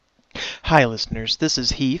Hi, listeners. This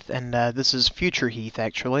is Heath, and this is future Heath,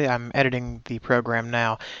 actually. I'm editing the program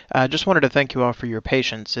now. Just wanted to thank you all for your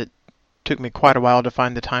patience. It took me quite a while to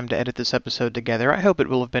find the time to edit this episode together. I hope it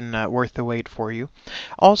will have been worth the wait for you.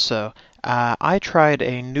 Also, I tried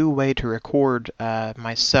a new way to record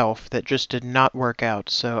myself that just did not work out,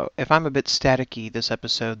 so if I'm a bit staticky this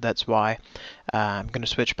episode, that's why. I'm going to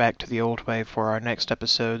switch back to the old way for our next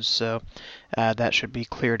episodes, so that should be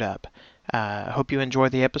cleared up. Hope you enjoy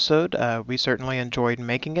the episode. We certainly enjoyed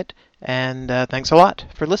making it, and thanks a lot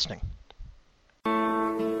for listening.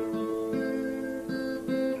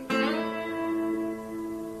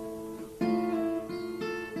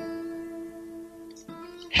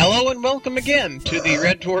 Hello and welcome again to the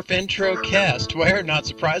Red Dwarf Intro Cast, where, not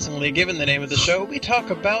surprisingly, given the name of the show, we talk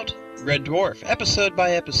about Red Dwarf, episode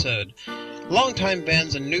by episode. Longtime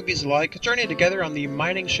fans and newbies alike journey together on the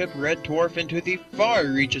mining ship Red Dwarf into the far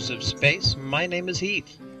reaches of space. My name is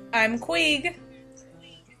Heath. I'm Queeg.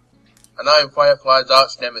 And I'm Firefly's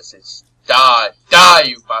arch nemesis. Die! Die,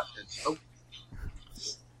 you bastards! Oh.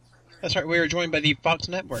 That's right, we are joined by the Fox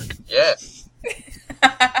Network. Yeah.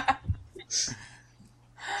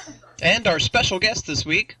 And our special guest this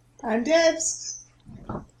week... I'm Debs.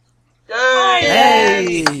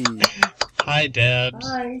 Yay! Hi, Debs! Hi, Debs.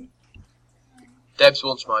 Hi. Debs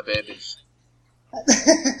wants my babies.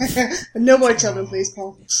 No more children, please,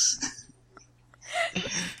 Paul.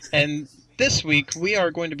 And this week we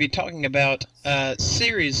are going to be talking about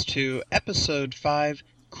Series 2, Episode 5,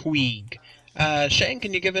 Queeg. Shane,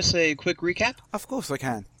 can you give us a quick recap? Of course I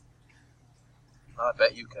can. I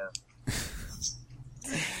bet you can.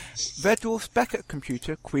 Red Dwarf's backup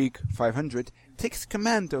computer, Queeg 500, takes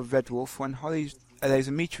command of Red Dwarf when Holly allows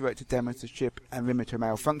a meteorite to damage the ship and limit her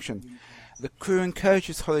malfunction. The crew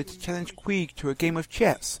encourages Holly to challenge Queeg to a game of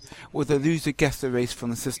chess, or the loser gets erased from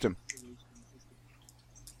the system.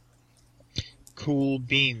 Cool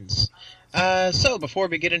beans. So, before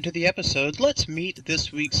we get into the episode, let's meet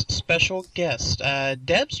this week's special guest.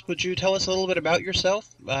 Debs, would you tell us a little bit about yourself?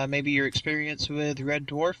 Maybe your experience with Red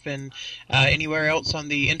Dwarf and anywhere else on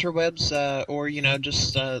the interwebs, or,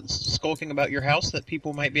 just skulking about your house that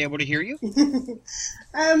people might be able to hear you?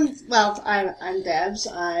 Well, I'm Debs.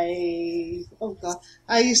 I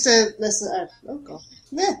used to listen,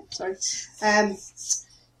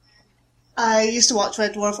 I used to watch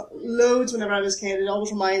Red Dwarf loads whenever I was a kid. It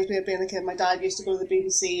always reminds me of being a kid. My dad used to go to the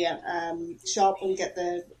BBC shop and get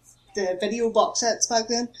the video box sets back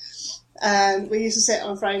then. And we used to sit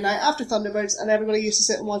on a Friday night after Thunderbirds, and everybody used to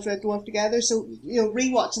sit and watch Red Dwarf together. So,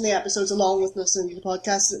 rewatching the episodes along with listening to the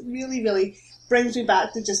podcast, it really, really brings me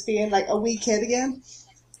back to just being like a wee kid again.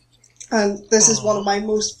 And this is one of my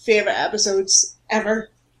most favourite episodes ever.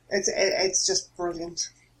 It's just brilliant.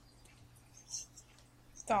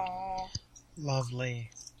 Aww.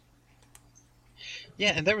 Lovely.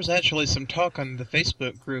 Yeah, and there was actually some talk on the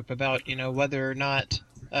Facebook group about, whether or not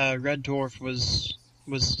Red Dwarf was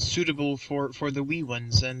suitable for the wee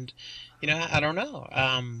ones, and, I don't know.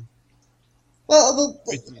 Well,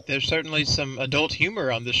 there's certainly some adult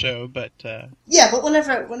humor on the show, but... Yeah, but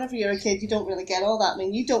whenever you're a kid, you don't really get all that. I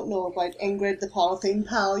mean, you don't know about Ingrid the polythene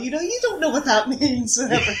pal. You don't know what that means.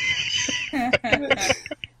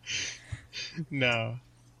 No.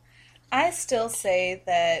 I still say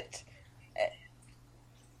that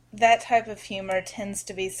that type of humor tends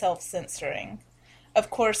to be self-censoring. Of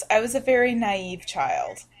course, I was a very naive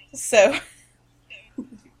child, so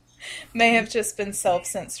may have just been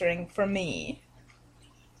self-censoring for me.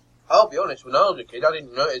 I'll be honest, when I was a kid, I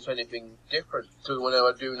didn't notice anything different to whenever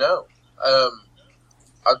I do now.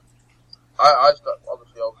 I started,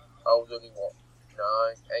 obviously, I was only,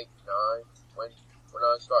 8, 9, when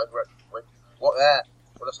I started,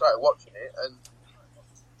 when I started watching it, and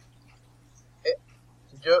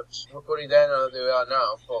the jokes were funny then and they are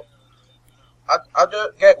now, but I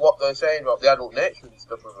don't get what they're saying about the adult nature and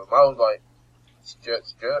stuff of them. I was like, it's a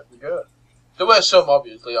joke. There were some,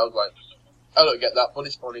 obviously, I was like, I don't get that, but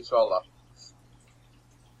it's funny, so I'll laugh.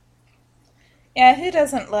 Yeah, who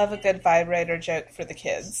doesn't love a good vibrator joke for the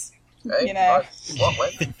kids? Hey, Right, what,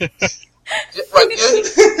 when?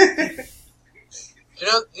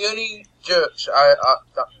 The only jokes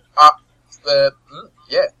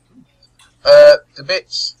the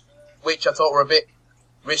bits which I thought were a bit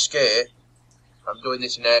risque, I'm doing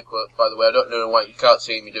this in air quotes, by the way, I don't know why you can't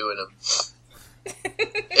see me doing them,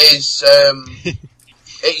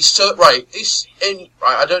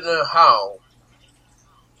 I don't know how,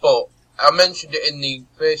 but I mentioned it in the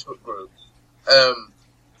Facebook group,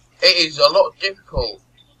 it is a lot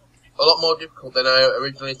more difficult than I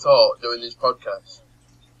originally thought doing this podcast.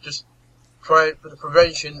 Just trying for the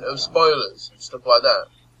prevention of spoilers and stuff like that.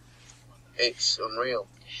 It's unreal.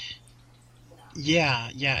 Yeah,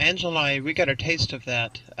 Angela and I, we got a taste of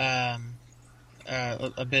that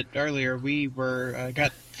a bit earlier. We were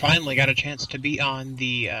finally got a chance to be on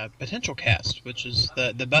the Potential cast, which is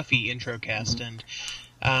the Buffy intro cast, and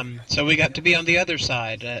so we got to be on the other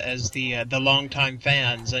side as the longtime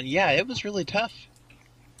fans, and yeah, it was really tough.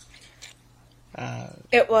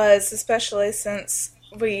 It was, especially since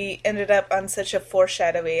we ended up on such a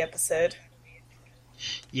foreshadowy episode.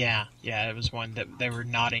 Yeah, it was one that they were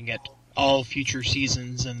nodding at all future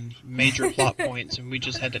seasons and major plot points, and we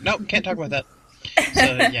just had to, nope, can't talk about that.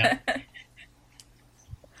 So, yeah.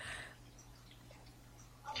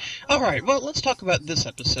 Alright, well, let's talk about this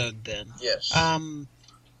episode then. Yes.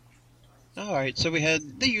 Alright, so we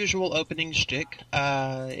had the usual opening shtick.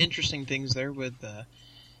 Interesting things there with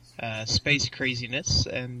space craziness,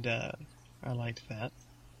 and I liked that.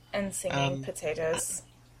 And singing potatoes.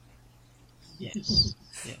 Yes.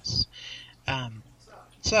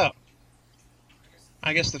 So,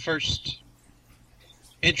 I guess the first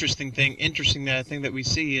interesting thing that we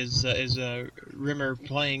see is Rimmer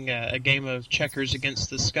playing a game of checkers against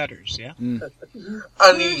the Scudders, yeah? And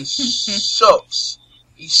he sucks.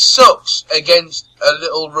 He sucks against a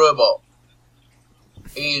little robot.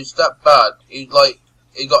 He is that bad. He got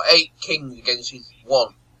 8 kings against his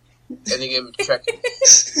 1. And he gave him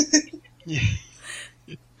checkers. Yeah.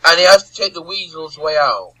 And he has to take the weasel's way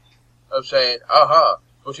out of saying, aha,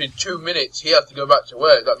 but in 2 minutes he has to go back to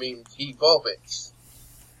work. That means he forfeits.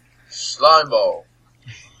 Slime ball.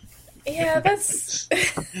 Yeah, that's...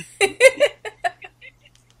 It's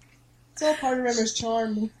all part of Rimmer's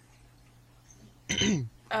charm.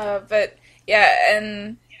 But, yeah,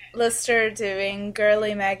 and Lister doing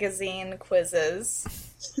girly magazine quizzes.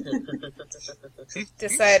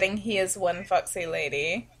 Deciding he is one foxy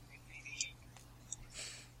lady.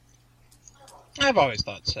 I've always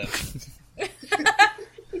thought so. What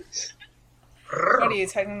are you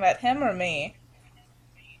talking about, him or me?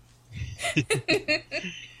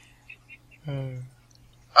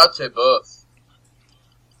 I'd say both.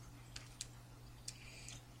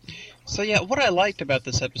 So yeah, what I liked about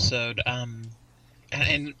this episode,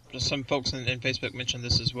 and some folks in Facebook mentioned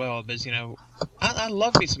this as well, is, I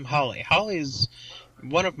love me some Holly. Holly is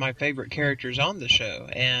one of my favorite characters on the show,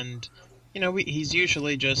 and, he's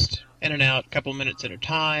usually just in and out a couple minutes at a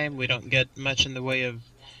time. We don't get much in the way of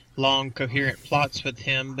long, coherent plots with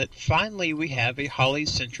him, but finally we have a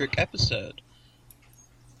Holly-centric episode.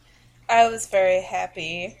 I was very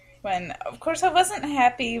happy when... Of course, I wasn't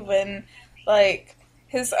happy when,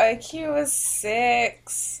 his IQ was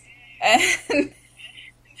 6, and...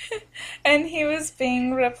 and he was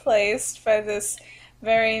being replaced by this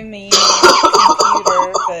very mean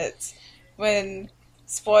computer, but when...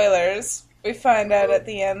 Spoilers... We find out at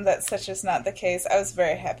the end that such is not the case. I was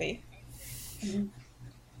very happy. Mm-hmm.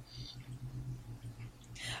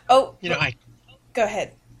 Oh, go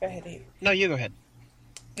ahead. Go ahead, Eve. No, you go ahead.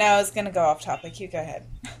 No, I was going to go off topic. You go ahead.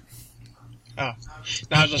 Oh.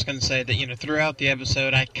 No, I was just going to say that, throughout the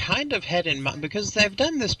episode, I kind of had in mind, because they've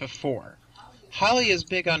done this before. Holly is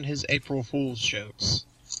big on his April Fool's jokes.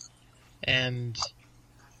 And...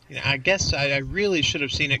 I guess I really should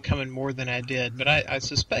have seen it coming more than I did, but I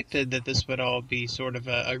suspected that this would all be sort of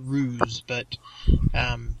a ruse, but,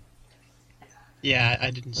 yeah,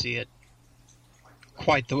 I didn't see it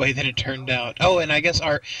quite the way that it turned out. Oh, and I guess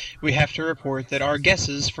we have to report that our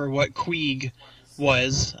guesses for what Queeg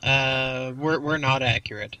was, were not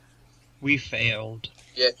accurate. We failed.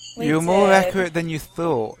 Yes. You're more accurate than you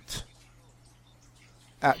thought.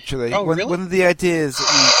 Actually, oh, really? One of the ideas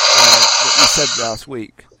that you said last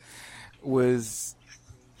week was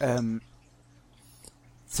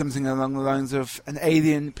something along the lines of an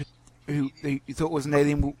alien who you thought was an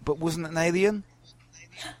alien but wasn't an alien.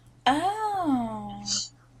 Oh.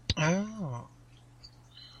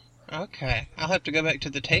 Okay. I'll have to go back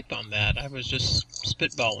to the tape on that. I was just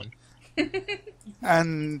spitballing.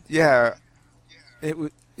 And yeah, it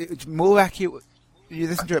was more accurate. You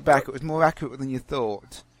listen to it back, it was more accurate than you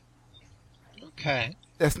thought. Okay.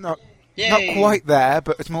 It's not Yay. not quite there,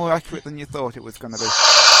 but it's more accurate than you thought it was going to be.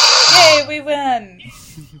 Yay, we win!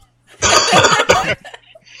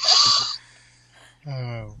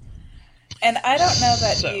 Oh. And I don't know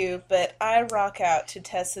about you, but I rock out to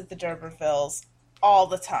Tess of the D'Urbervilles all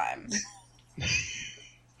the time.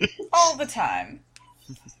 All the time.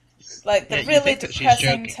 Like the really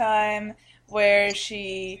depressing time where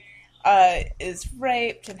she is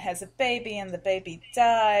raped and has a baby and the baby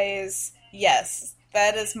dies. Yes,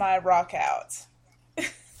 that is my rock out.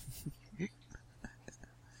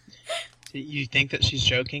 You think that she's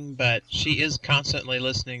joking, but she is constantly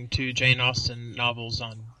listening to Jane Austen novels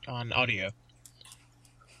on on audio.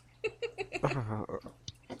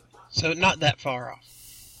 So not that far off.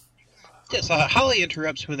 Yes, Holly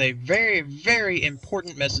interrupts with a very, very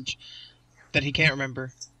important message that he can't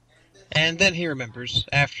remember. And then he remembers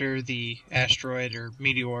after the asteroid or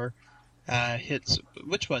meteor hits...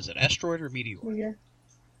 Which was it? Asteroid or meteor? Yeah.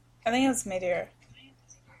 I think it was Meteor.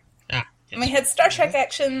 Ah, yes. And we had Star Trek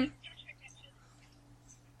action.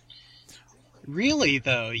 Really,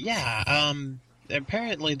 though, yeah.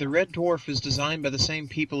 Apparently the Red Dwarf is designed by the same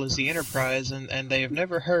people as the Enterprise, and they have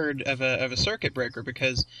never heard of a circuit breaker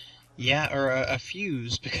because... Yeah, or a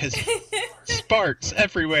fuse, because sparks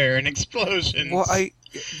everywhere and explosions.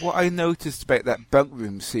 What I noticed about that bunk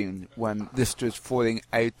room scene when Lister's falling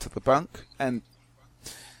out of the bunk and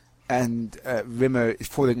Rimmer is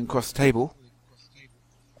falling across the table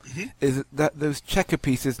is that those checker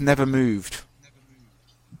pieces never moved.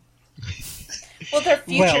 Well, they're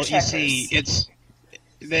future well, checkers. you see,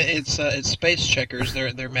 it's space checkers.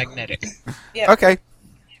 They're magnetic. Yep. Okay,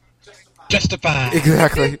 Justified.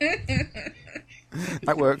 exactly.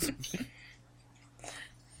 That works.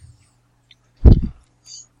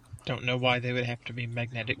 Don't know why they would have to be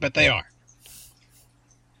magnetic, but they are.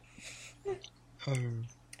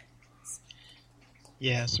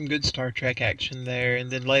 Yeah, some good Star Trek action there, and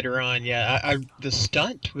then later on, the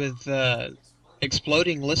stunt with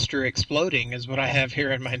exploding Lister exploding is what I have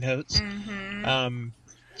here in my notes. Mm-hmm.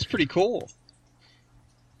 It's pretty cool.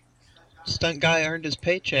 Stunt guy earned his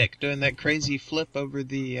paycheck doing that crazy flip over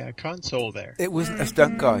the console there. It wasn't a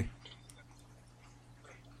stunt guy.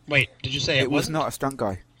 Wait, did you say it It was wasn't? not a stunt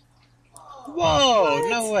guy. Whoa,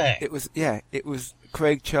 no way. It was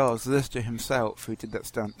Craig Charles Lister himself who did that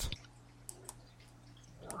stunt.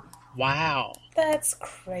 Wow. That's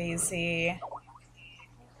crazy.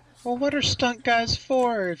 Well, what are stunt guys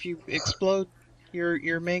for if you explode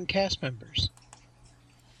your main cast members?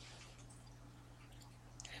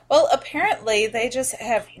 Well, apparently they just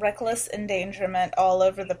have reckless endangerment all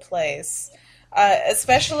over the place.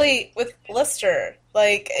 Especially with Lister.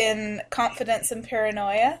 Like, in Confidence and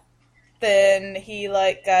Paranoia, then he,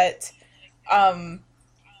 got,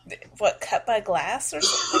 cut by glass or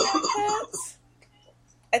something like that?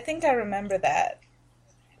 I think I remember that.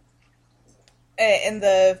 In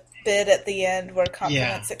the bit at the end where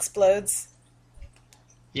Confidence explodes.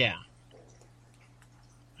 Yeah.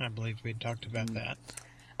 I believe we talked about that.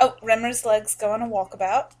 Oh, Rimmer's legs go on a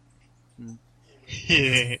walkabout. Do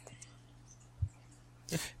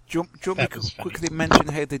you want me to quickly mention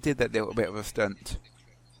how they did that little bit of a stunt?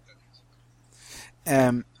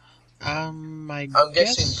 I'm guessing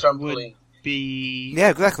guess trampoline. would be... Yeah,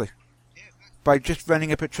 exactly. By just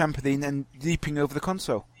running up a trampoline and leaping over the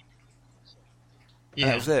console. Yeah,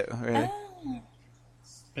 That was it, really. Oh.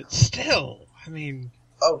 but still, I mean...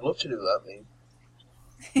 I would love to do that,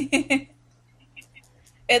 man.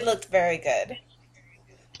 It looked very good.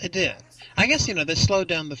 It did. I guess, they slowed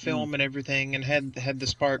down the film and everything and had the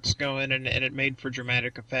sparks going and it made for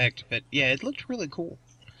dramatic effect. But, yeah, it looked really cool.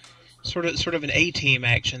 Sort of an A-team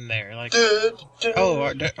action there. Like,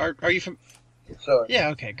 oh, are you from... Sorry.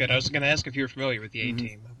 Yeah, okay, good. I was going to ask if you were familiar with the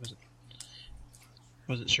A-team. I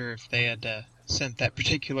wasn't sure if they had sent that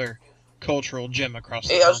particular cultural gem across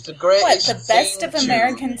the It has pond. the greatest What, the best of theme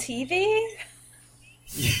American TV?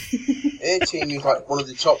 A-Team is like one of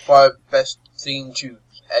the top 5 best theme tunes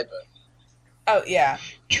ever. Oh, yeah.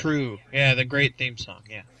 True. Yeah, the great theme song,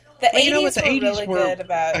 yeah. The Well, 80s you know what? The were 80s really were good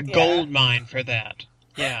about... a gold mine for that.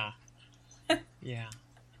 Yeah. Yeah.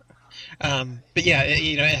 But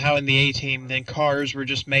yeah, how in the A-Team, then cars were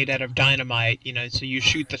just made out of dynamite, so you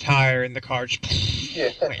shoot the tire and the car just...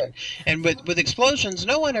 Yeah. And with explosions,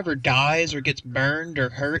 no one ever dies or gets burned or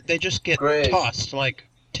hurt. They just get Graze. tossed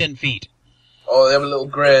 10 feet. Oh, they have a little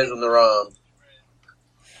graze on their arm.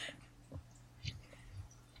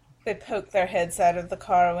 They poke their heads out of the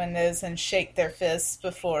car windows and shake their fists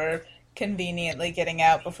before conveniently getting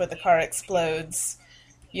out before the car explodes,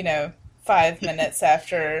 5 minutes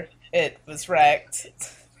after it was wrecked.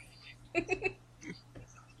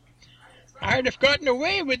 I'd have gotten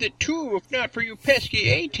away with it, too, if not for you pesky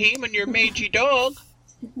A-Team and your mangy dog.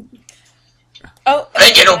 Oh,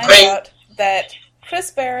 Ain't and no I pain. found out that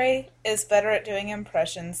Chris Berry is better at doing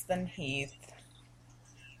impressions than Heath.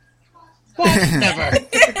 What? Never.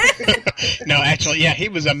 No, actually, yeah, he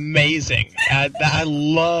was amazing. I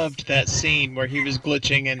loved that scene where he was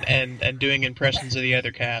glitching and doing impressions of the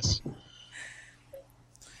other cast.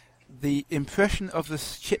 The impression of the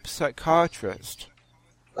ship psychiatrist,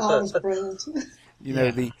 Oh, it was brilliant.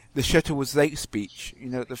 the shuttle was late speech,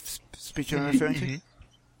 the speech I'm referring to,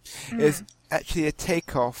 is actually a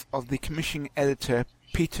takeoff of the commissioning editor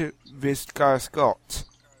Peter Risgar Scott.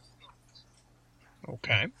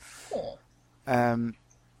 Okay. Cool.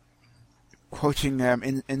 Quoting in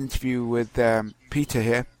an interview with Peter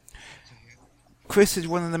here, Chris is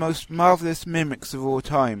one of the most marvelous mimics of all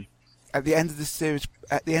time. At the end of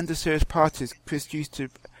series parties, Chris used to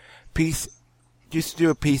do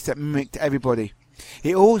a piece that mimicked everybody.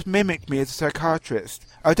 He always mimicked me as a psychiatrist.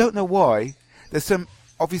 I don't know why. There's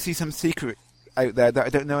obviously some secret out there that I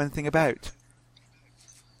don't know anything about.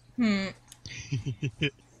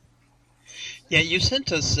 Yeah, you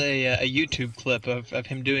sent us a YouTube clip of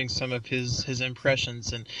him doing some of his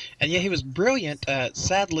impressions, and yeah, he was brilliant.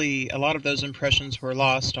 Sadly, a lot of those impressions were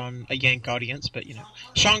lost on a Yank audience, but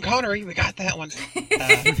Sean Connery, we got that one,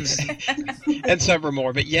 and several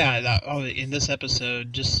more. But yeah, in this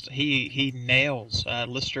episode, just he nails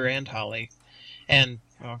Lister and Holly, and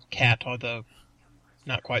Kat, although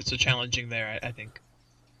not quite so challenging there, I think.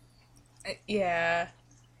 Yeah.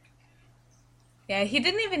 Yeah, he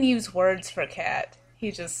didn't even use words for Cat.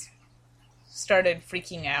 He just started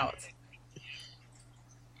freaking out.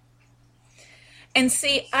 And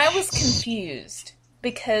see, I was confused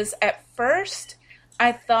because at first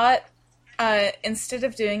I thought instead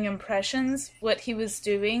of doing impressions, what he was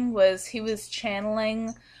doing was he was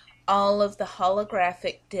channeling all of the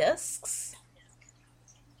holographic discs.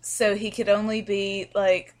 So he could only be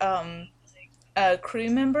like crew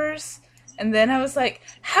members. And then I was like,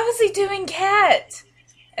 how is he doing Cat?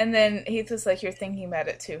 And then Heath was like, you're thinking about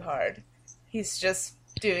it too hard. He's just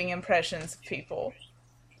doing impressions of people.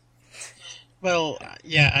 Well,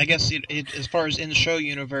 yeah, I guess as far as in the show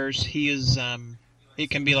universe, he is, it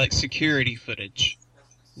can be like security footage.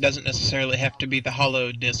 Doesn't necessarily have to be the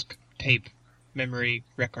hollow disc tape memory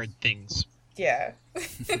record things. Yeah.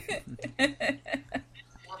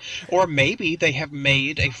 Or maybe they have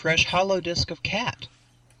made a fresh hollow disc of Cat.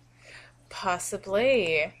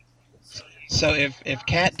 Possibly. So if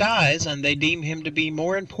Cat dies and they deem him to be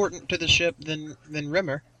more important to the ship than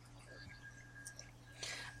Rimmer,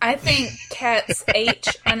 I think Cat's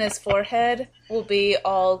H on his forehead will be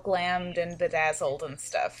all glammed and bedazzled and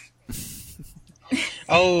stuff.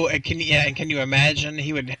 Oh, and can you imagine?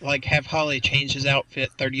 He would like have Holly change his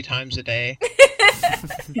outfit 30 times a day.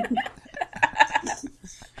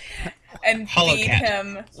 And Hollow feed Cat.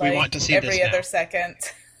 him We want to see every this other now. second.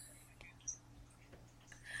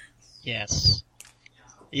 Yes.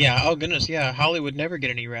 Yeah, oh goodness, yeah, Holly would never get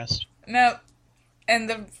any rest. Nope. And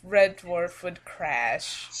the red dwarf would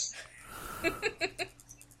crash.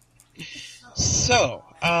 So,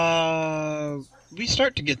 we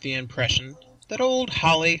start to get the impression that old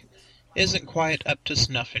Holly isn't quite up to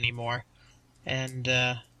snuff anymore. And,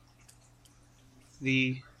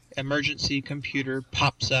 the emergency computer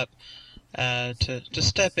pops up, to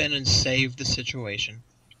step in and save the situation.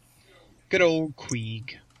 Good old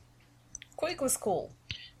Queeg. Queeg was cool.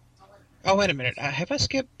 Oh, wait a minute. Have I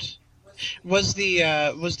skipped? Was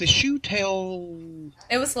the shoe tail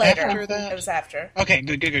It was later. after that? It was after. Okay,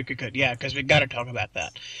 good. Yeah, because we got to talk about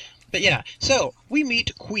that. But yeah, so we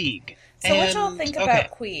meet Queeg. So what y'all think about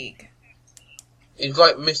Queeg? He's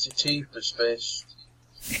like Mr. T for space.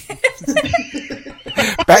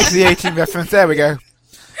 Back to the 18 reference. There we go.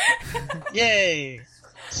 Yay!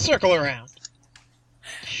 Circle around.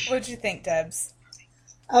 What'd you think, Debs?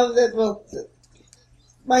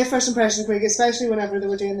 My first impression of Queeg, especially whenever they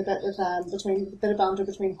were doing the bit of banter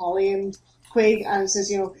between Holly and Queeg, and it says,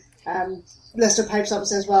 Lister pipes up and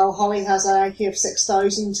says, well, Holly has an IQ of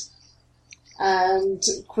 6,000, and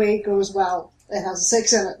Queeg goes, well, it has a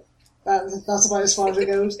 6 in it. That's about as far as it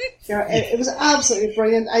goes. It was absolutely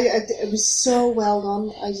brilliant. It was so well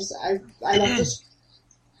done. I loved it.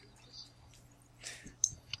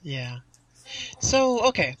 Yeah. So,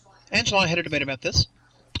 okay. Angela and I had a debate about this.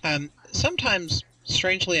 Sometimes,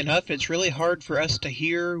 strangely enough, it's really hard for us to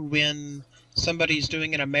hear when somebody's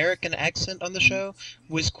doing an American accent on the show.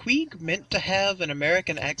 Was Queeg meant to have an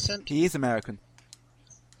American accent? He is American.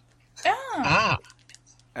 Oh.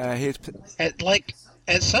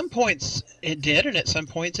 At some points it did, and at some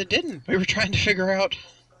points it didn't. We were trying to figure out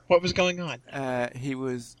what was going on.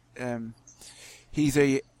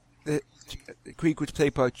 Queeg was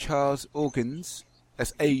played by Charles Augins.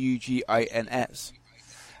 That's Augins.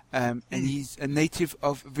 And he's a native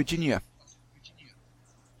of Virginia.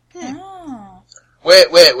 Oh. Wait.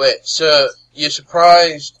 So, you're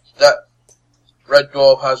surprised that Red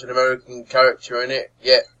Dwarf has an American character in it,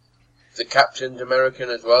 yet the captain's American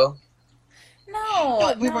as well?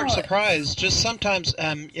 No, We weren't no. surprised. Just sometimes,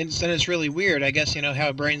 and it's really weird. I guess you know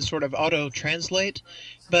how brains sort of auto-translate,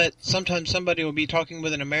 but sometimes somebody will be talking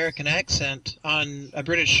with an American accent on a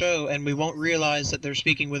British show, and we won't realize that they're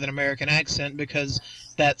speaking with an American accent because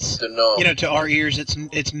that's, The norm. you know, to our ears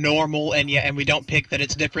it's normal, and we don't pick that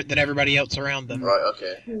it's different than everybody else around them. Right,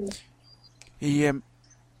 okay. He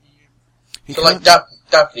So like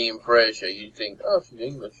Daphne and Frasier, you think, oh, she's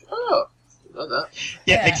English. Oh, like that.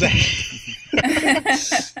 Yeah, Yeah. exactly.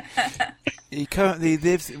 he currently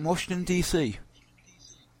lives in Washington, D.C.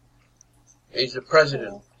 He's the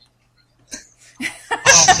president.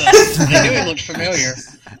 Awesome. I knew he looked familiar.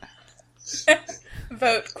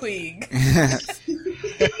 Vote Queeg.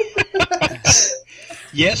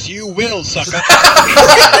 Yes, you will, sucker.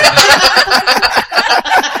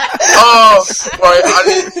 Oh, right,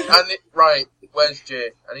 I need, right, where's Jay?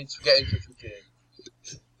 I need to get in touch with Jay.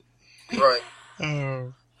 Right.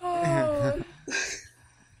 Oh. Oh,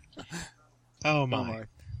 Oh my.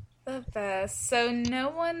 the best. So no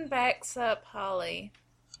one backs up Holly.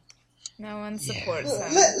 No one supports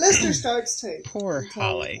him. Lister starts to. Poor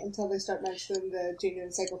Holly. Until they start mentioning the Junior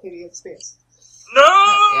Encyclopedia of Space. No!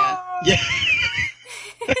 Yeah.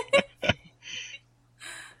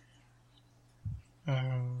 Oh.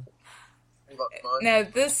 You got mine? Now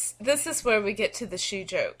this is where we get to the shoe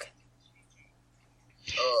joke.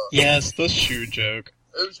 Yes, the shoe joke.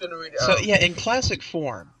 Who's going to read it So out? yeah, in classic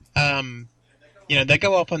form, you know, they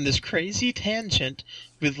go off on this crazy tangent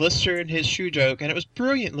with Lister and his shoe joke, and it was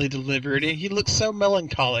brilliantly delivered, and he looked so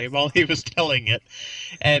melancholy while he was telling it,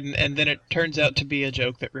 and then it turns out to be a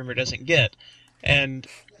joke that Rimmer doesn't get, and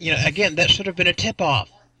you know, again, that should have been a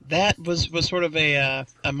tip-off. That was sort of a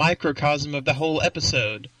microcosm of the whole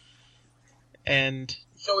episode, and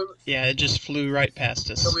yeah, it just flew right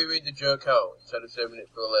past us. Shall we read the joke out instead of saving it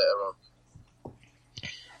for later on?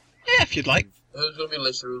 Yeah, if you'd like. Who's going to be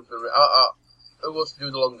Lister? Who wants to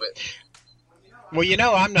do the long bit? Well, you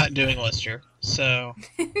know I'm not doing Lister, so...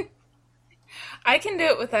 I can do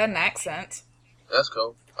it without an accent. That's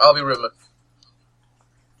cool. I'll be Rimmer.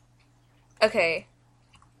 Okay,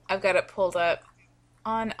 I've got it pulled up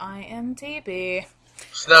on IMDb.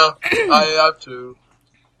 So now, I have to.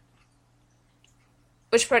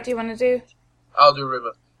 Which part do you want to do? I'll do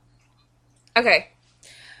Rimmer. Okay.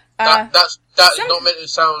 That's some- not meant to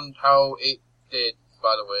sound how it did,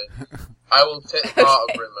 by the way. I will take the part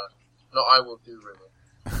of Rimmer. Not I will do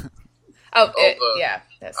Rimmer. Yeah,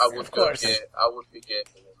 that's, I would of go course. gay. I would be gay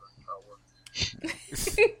for Rimmer. I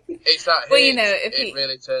would. It's that Well, hate, you know, it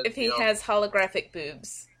really turns if he me on. has holographic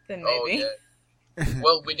boobs, then Oh, maybe. yeah.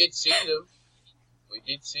 Well, we did see them. We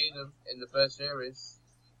did see them in the first series.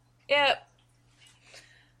 Yep.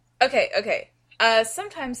 Okay.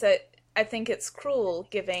 Sometimes I think it's cruel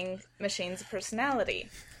giving machines a personality.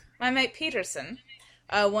 My mate Peterson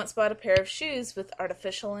once bought a pair of shoes with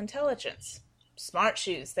artificial intelligence. Smart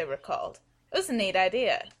shoes, they were called. It was a neat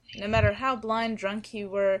idea. No matter how blind drunk you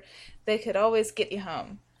were, they could always get you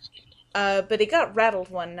home. But he got rattled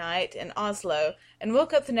one night in Oslo and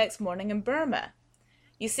woke up the next morning in Burma.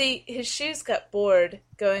 You see, his shoes got bored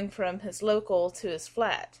going from his local to his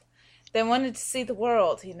flat. They wanted to see the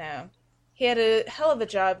world, you know. He had a hell of a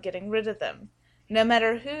job getting rid of them. No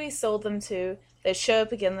matter who he sold them to, they'd show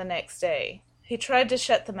up again the next day. He tried to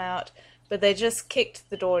shut them out, but they just kicked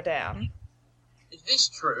the door down. Is this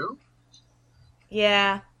true?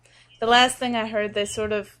 Yeah. The last thing I heard, they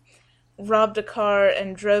sort of robbed a car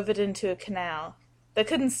and drove it into a canal. They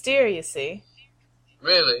couldn't steer, you see.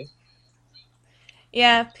 Really?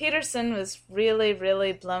 Yeah, Peterson was really,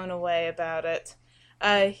 really blown away about it.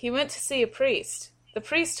 He went to see a priest. The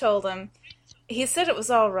priest told him, he said it was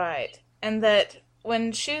all right, and that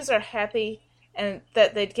when shoes are happy, and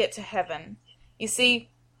that they'd get to heaven. You see,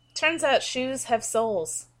 turns out shoes have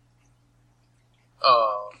souls.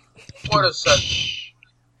 Oh, what a sad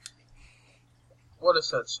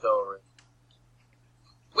story.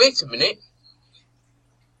 Wait a minute.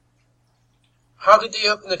 How did he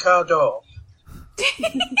open the car door?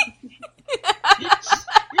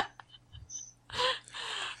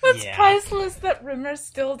 It's Yeah. priceless that Rimmer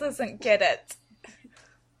still doesn't get it.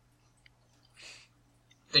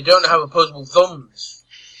 They don't have opposable thumbs.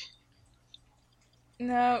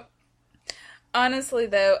 No. Honestly,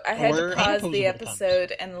 though, I had Or to pause the unopposable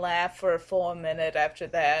episode and laugh for a full minute after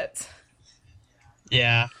that.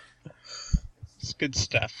 Yeah. It's good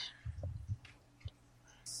stuff.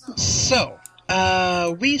 So,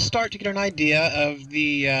 we start to get an idea of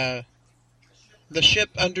the ship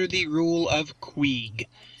under the rule of Queeg,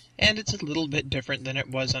 and it's a little bit different than it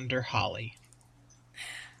was under Holly.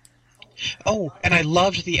 Oh, and I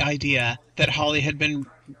loved the idea that Holly had been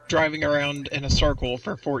driving around in a circle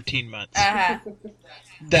for 14 months. Uh-huh.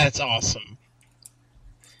 That's awesome.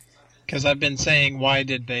 Because I've been saying, why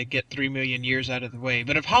did they get 3 million years out of the way?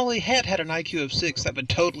 But if Holly had an IQ of 6, that would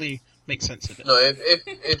totally make sense of it. No,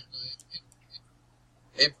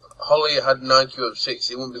 if Holly had an IQ of 6,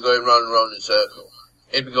 he wouldn't be going round and round in a circle.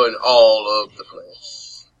 He'd be going all over the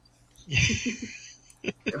place.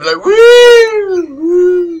 He'd be like, woo,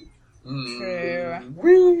 woo, True.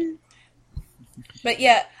 woo. But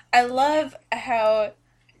yeah, I love how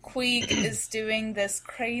Queeg is doing this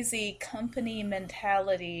crazy company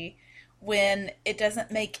mentality when it doesn't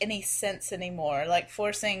make any sense anymore. Like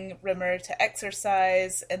forcing Rimmer to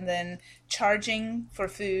exercise and then charging for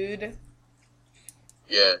food.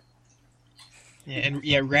 Yeah. And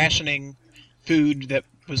rationing food that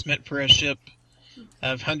was meant for a ship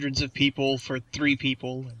of hundreds of people for 3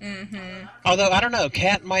 people. Mm-hmm. Although, I don't know,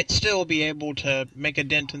 Cat might still be able to make a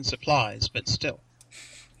dent in supplies, but still.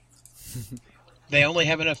 They only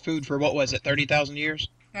have enough food for, 30,000 years?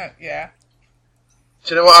 Oh, yeah.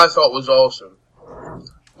 Do you know what I thought was awesome?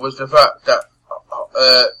 Was the fact that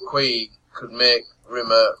Queeg could make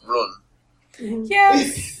Rimmer run.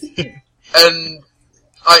 Yes. And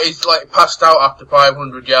he's like passed out after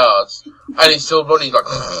 500 yards, and he's still running like.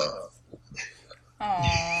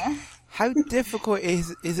 Aww. How difficult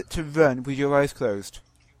is it to run with your eyes closed?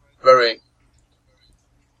 Very.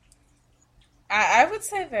 I would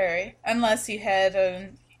say very. Unless you had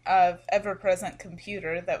an ever-present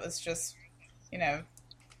computer that was just,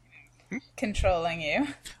 controlling you.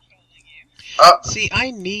 See,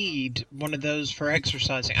 I need one of those for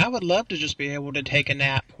exercising. I would love to just be able to take a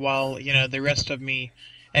nap while, the rest of me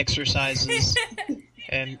exercises.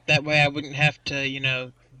 And that way I wouldn't have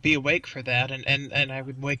to, be awake for that. And I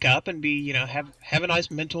would wake up and be, have a nice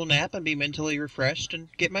mental nap and be mentally refreshed and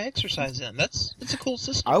get my exercise in. It's a cool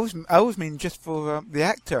system. I was meaning just for the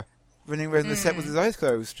actor running around the set with his eyes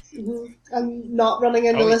closed. Mm-hmm. And not running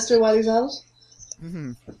into Lister while he's at it.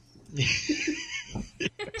 Mm-hmm.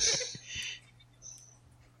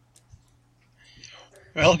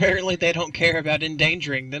 Well, apparently they don't care about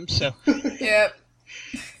endangering them, so... Yep.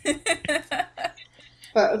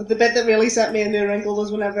 But the bit that really set me into a wrinkle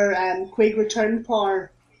was whenever Queeg returned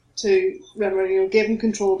power to Rimmer, gave him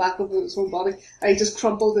control back over his own body, and he just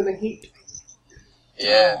crumpled in a heap.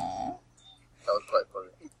 Yeah. Aww. That was quite funny.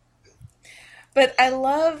 But I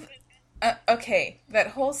love... that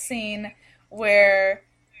whole scene where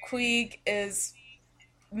Queeg is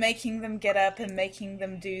making them get up and making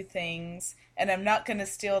them do things, and I'm not going to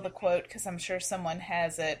steal the quote because I'm sure someone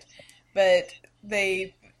has it, but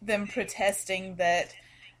them protesting that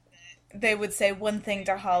they would say one thing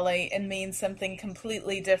to Holly and mean something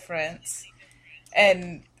completely different,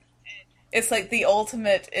 and it's like the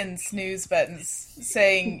ultimate in snooze buttons,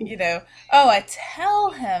 saying, oh, I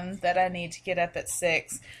tell him that I need to get up at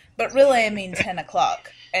 6, but really I mean 10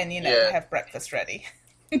 o'clock, and, have breakfast ready.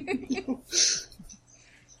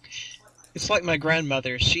 It's like my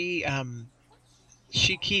grandmother. She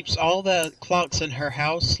keeps all the clocks in her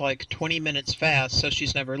house like 20 minutes fast, so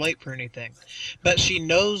she's never late for anything. But she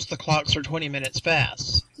knows the clocks are 20 minutes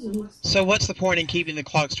fast. Mm-hmm. So what's the point in keeping the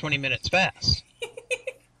clocks 20 minutes fast?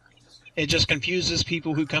 It just confuses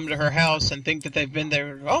people who come to her house and think that they've been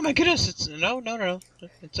there. Oh my goodness, no.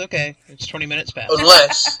 It's okay. It's 20 minutes fast.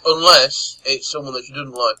 Unless it's someone that she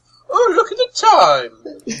doesn't like. Oh, look at the time!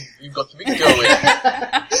 You've got to be going.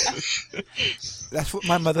 That's what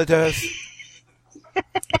my mother does.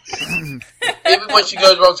 Even when she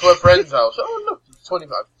goes around to her friend's house, oh look, it's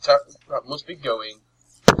 25. That must be going.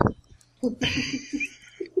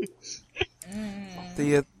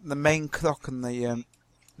 The main clock in the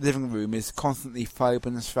living room is constantly 5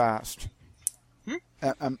 minutes fast.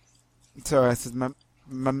 So I said my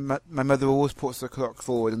mother always puts the clock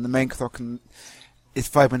forward, and the main clock is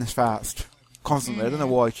 5 minutes fast constantly. I don't know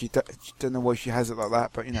why she don't know why she has it like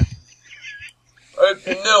that, but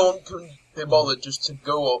no one can be bothered just to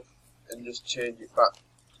go up and just change it back.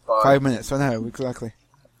 5 minutes. I know exactly.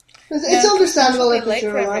 It's understandable if late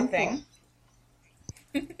you're for around. everything.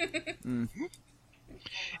 Mm-hmm.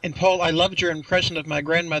 And Paul, I loved your impression of my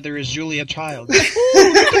grandmother as Julia Child. The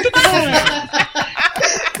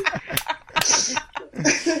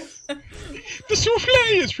souffle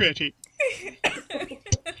is ready.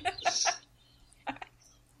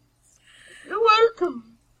 You're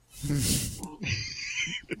welcome.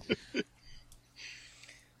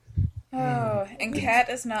 Oh, and Cat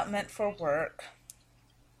is not meant for work.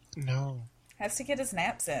 No. Has to get his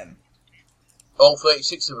naps in. All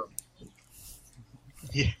 36 of them.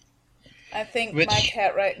 Yeah. I think my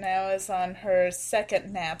cat right now is on her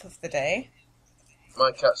second nap of the day.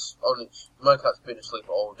 My cat's been asleep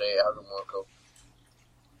all day. It hasn't woke up.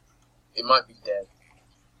 It might be dead.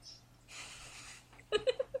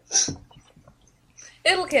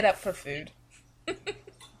 It'll get up for food.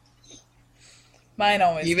 Mine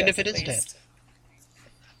always Even does, if it at is dead. least.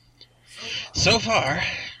 So far,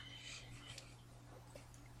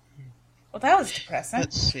 Well, that was depressing.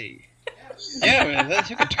 let's see. Yeah, that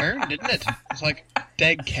took a turn, didn't it? It's like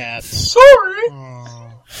dead cats. Sorry!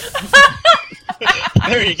 Aw.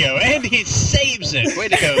 There you go, and he saves it. Way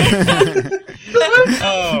to go.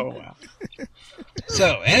 Oh, wow.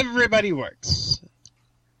 So, everybody works.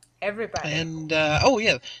 Everybody. And,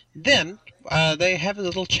 then they have a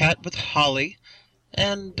little chat with Holly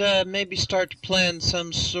and maybe start to plan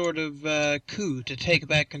some sort of coup to take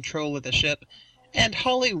back control of the ship. And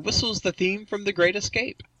Holly whistles the theme from The Great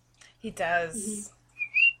Escape, He does.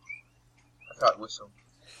 I can't whistle.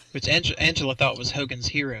 which Angela thought was Hogan's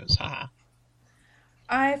Heroes. Haha.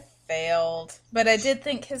 I failed, but I did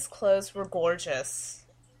think his clothes were gorgeous.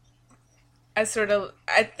 I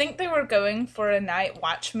think they were going for a night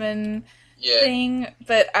watchman Yeah. thing,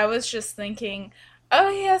 but I was just thinking,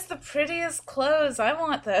 oh, he has the prettiest clothes. I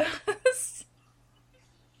want those.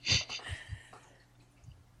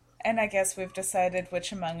 And I guess we've decided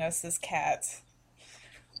which among us is cat.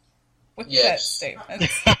 With that Yes.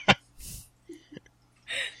 statement.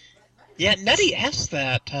 Yeah, Nutty asked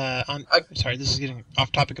that sorry, this is getting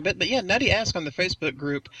off topic a bit, but yeah, Nutty asked on the Facebook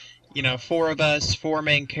group, 4 of us, 4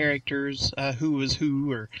 main characters, who was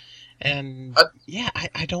who,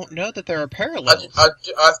 I don't know that there are parallels.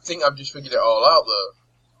 I think I've just figured it all out,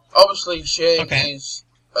 though. Obviously, Shane Okay. is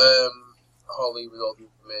Holly with all the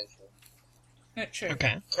information. Not true.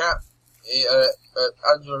 Okay. Cat,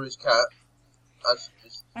 Angela is Cat, as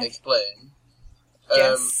just explained.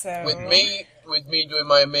 Guess so. With me doing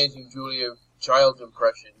my amazing Julia Child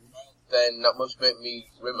impression, then that must make me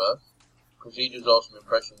Rimmer, because he does awesome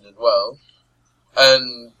impressions as well.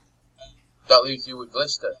 And that leaves you with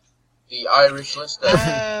Lister, the Irish Lister.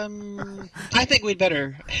 I think we'd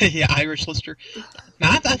better, yeah, Irish Lister. No,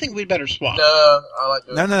 I think we'd better swap. No, I like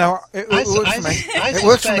doing No. It works for me. It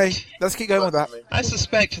works for me. Let's keep going with that. I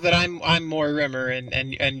suspect that I'm more Rimmer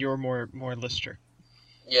and you're more Lister.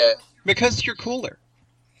 Yeah. Because you're cooler.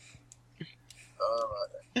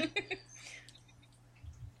 Alright.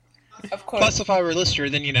 Of course. Plus, if I were Lister,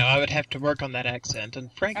 then, I would have to work on that accent,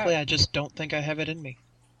 and frankly, I just don't think I have it in me.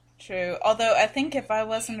 True. Although I think if I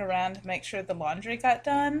wasn't around to make sure the laundry got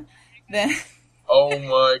done, then... Oh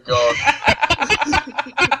my god.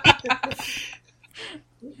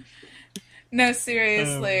 No,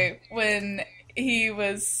 seriously, when he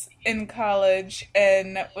was in college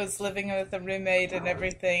and was living with a roommate and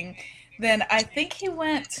everything, then I think he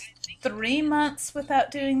went 3 months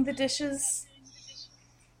without doing the dishes.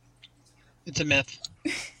 It's a myth.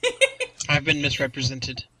 I've been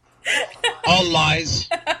misrepresented. All lies.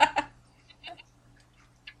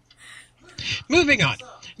 Moving on.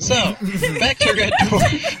 So, back to Red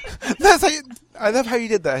Dwarf. That's I love how you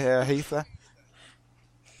did that here, Heath. I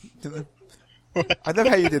love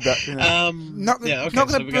how you did that. Not going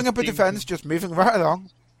to bring up a defense, just moving right along.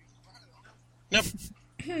 Nope.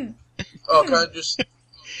 Oh, can I just...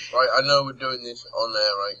 Right, I know we're doing this on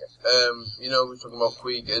air, right? We were talking about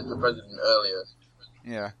Queeg as the president earlier.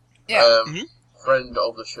 Yeah. Yeah. Friend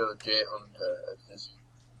of the show, Jay Hunter, has just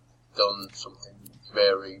done something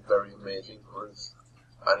very, very amazing for us.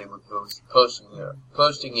 And he was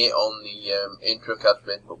posting it on the Introcast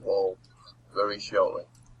Facebook wall very shortly.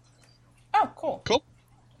 Oh, cool. Cool.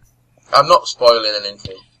 I'm not spoiling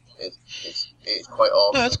anything. It's quite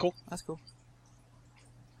awesome. No, that's cool. That's cool.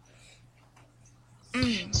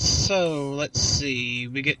 So, let's see.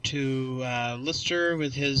 We get to Lister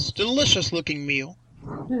with his delicious-looking meal.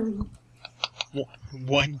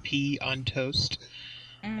 1 pea on toast.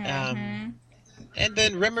 And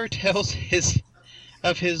then Rimmer tells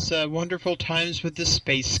of his wonderful times with the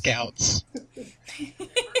Space Scouts.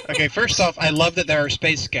 Okay, first off, I love that there are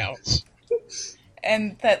Space Scouts.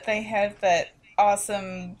 And that they have that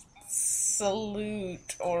awesome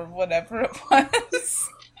salute or whatever it was.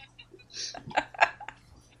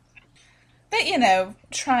 But,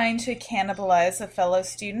 trying to cannibalize a fellow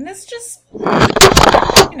student is just,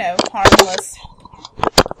 harmless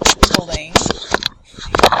bullying.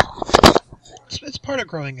 It's part of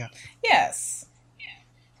growing up. Yes.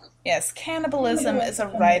 Yes, cannibalism is a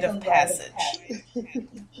rite of passage.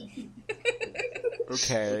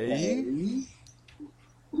 Okay.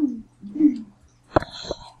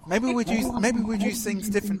 maybe we do things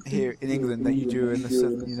different here in England than you do in the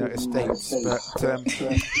southern United States. But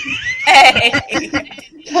Hey!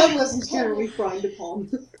 Cannibalism is generally frowned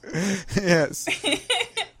upon. yes.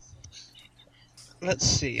 Let's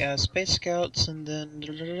see, Space Scouts, and then...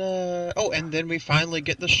 Oh, and then we finally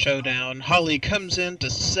get the showdown. Holly comes in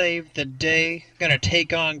to save the day. Gonna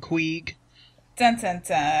take on Queeg. Dun dun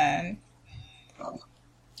dun.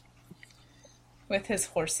 With his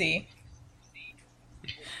horsey.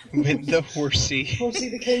 With the horsey. Horsey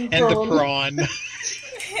the king And prawn. the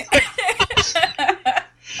prawn.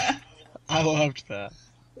 I loved that.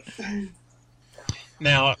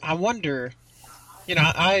 Now, I wonder... You know,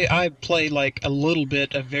 I play like a little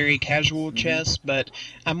bit of very casual chess, but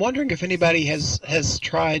I'm wondering if anybody has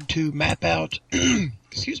tried to map out,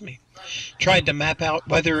 excuse me, tried to map out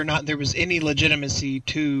whether or not there was any legitimacy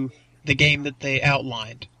to the game that they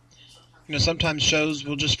outlined. You know, sometimes shows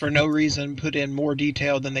will just for no reason put in more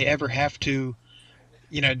detail than they ever have to.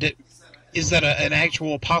 You know, is that an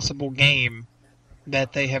actual possible game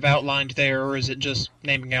that they have outlined there, or is it just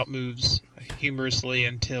naming out moves humorously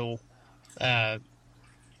until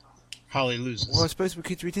Holly loses? Well, I suppose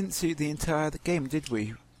because we didn't see the entire game, did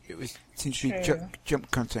we? It seemed to be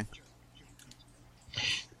jump cutting.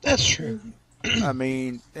 That's true. I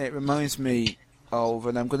mean, it reminds me of,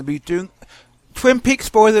 and I'm going to be doing Twin Peaks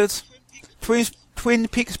spoilers. Twin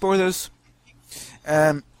Peaks spoilers.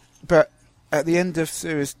 But at the end of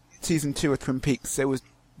season 2 of Twin Peaks, they was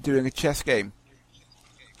doing a chess game.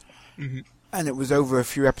 Mm-hmm. And it was over a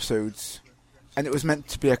few episodes. And it was meant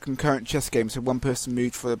to be a concurrent chess game, so one person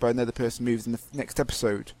moved followed by another person moves in the next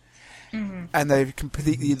episode. Mm-hmm. And they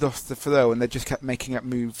completely lost the flow, and they just kept making up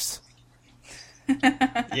moves.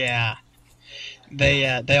 Yeah.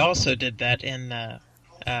 They also did that in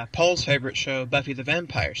Paul's favorite show, Buffy the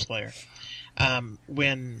Vampire Slayer.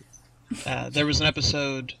 When there was an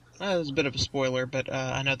episode, it was a bit of a spoiler, but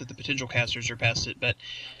I know that the potential casters are past it, but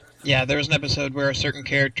yeah, there was an episode where a certain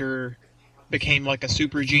character became like a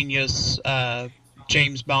super genius,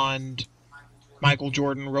 James Bond, Michael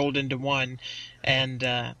Jordan rolled into one,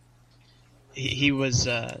 and he was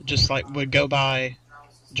just like would go by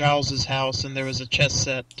Giles's house, and there was a chess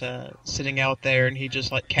set sitting out there, and he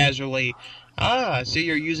just like casually, I see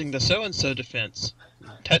you're using the so-and-so defense.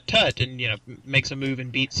 Tut tut, and makes a move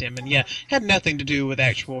and beats him, and had nothing to do with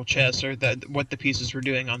actual chess or what the pieces were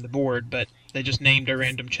doing on the board, but they just named a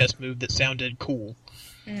random chess move that sounded cool.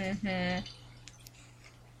 Mm-hmm.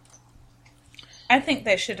 I think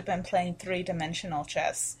they should have been playing 3-dimensional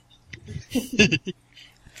chess.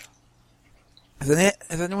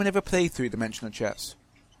 Has anyone ever played 3-dimensional chess?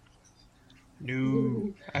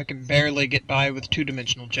 No, I can barely get by with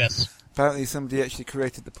 2-dimensional chess. Apparently somebody actually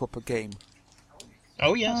created the proper game.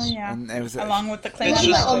 Oh, yes. Oh, yeah. And there was Along with the It's Wasn't Klingon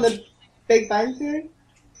just- that on language. the Big Bang Theory?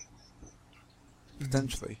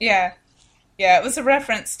 potentially. Yeah. Yeah, it was a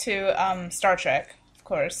reference to Star Trek, of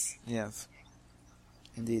course. Yes.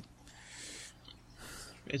 Indeed.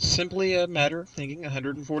 It's simply a matter of thinking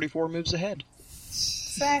 144 moves ahead.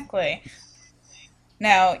 Exactly.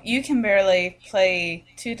 Now, you can barely play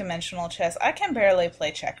 2-dimensional chess. I can barely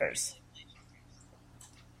play checkers.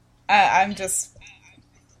 I'm just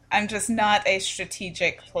not a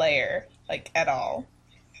strategic player, like, at all.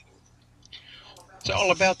 It's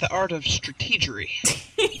all about the art of strategery.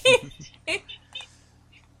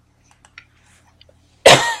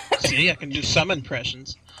 See, I can do some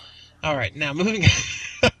impressions. Alright, now moving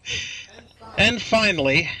on. And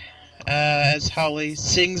finally, as Holly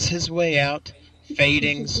sings his way out,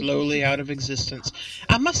 fading slowly out of existence,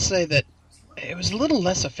 I must say that it was a little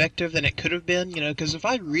less effective than it could have been, because if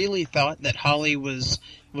I really thought that Holly was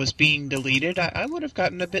being deleted, I would have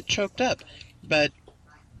gotten a bit choked up. But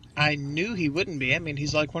I knew he wouldn't be. I mean,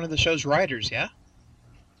 he's like one of the show's writers, yeah?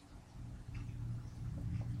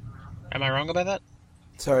 Am I wrong about that?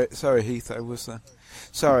 Sorry, Heath. I was.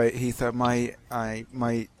 Sorry, Heath. My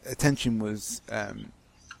attention was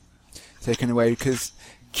taken away because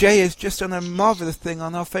Jay has just done a marvelous thing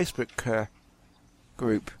on our Facebook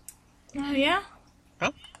group. Oh, yeah?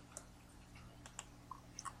 Huh?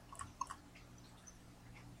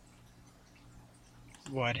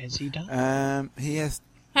 What has he done? He has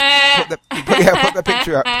put the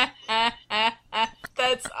picture up.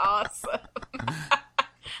 That's awesome.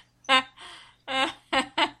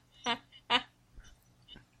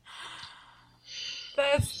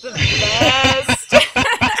 That's the best.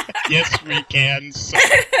 Yes, we can.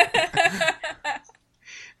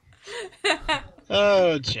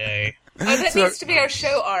 Oh, Jay. Oh, that needs to be our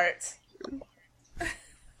show art.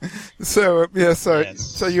 So sorry. Yes.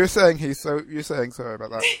 So you were saying, Heath. So you're saying sorry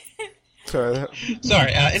about that. Sorry.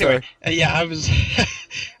 Sorry. Anyway, Sorry. yeah, I was.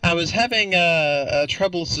 I was having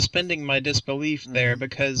trouble suspending my disbelief there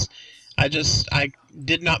because I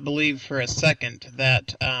did not believe for a second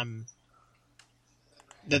that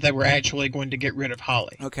that they were actually going to get rid of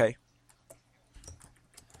Holly. Okay.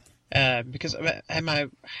 Because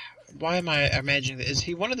why am I imagining that? Is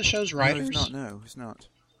he one of the show's writers? No, he's not.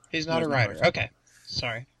 He's not a writer. Okay,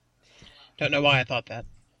 sorry. Don't know why I thought that.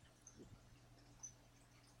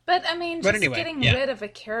 But, I mean, just anyway, getting rid of a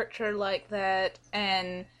character like that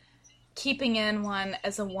and keeping in one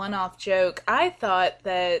as a one-off joke, I thought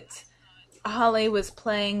that Holly was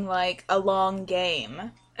playing, like, a long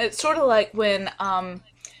game. It's sort of like when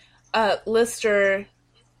Lister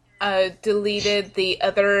deleted the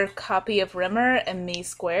other copy of Rimmer and Me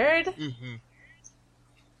Squared. Mm-hmm.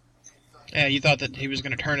 Yeah, you thought that he was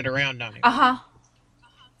going to turn it around on you. Uh-huh.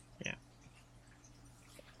 Yeah.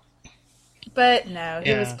 But no,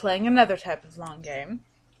 he was playing another type of long game.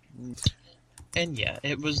 And yeah,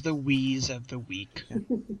 it was the wheeze of the week.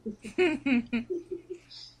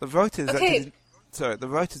 The writers the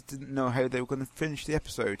writers didn't know how they were going to finish the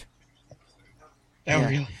episode. Oh,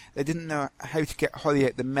 really? They didn't know how to get Holly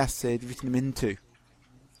out the mess they'd written him into.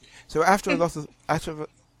 So after a lot of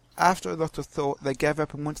thought, they gave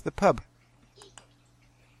up and went to the pub.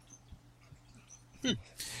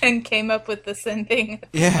 And came up with this ending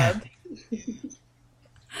at the pub.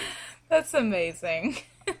 That's amazing.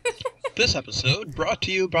 This episode brought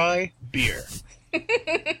to you by beer.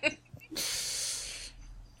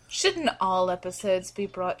 Shouldn't all episodes be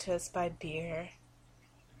brought to us by beer?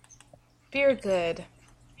 Beer good.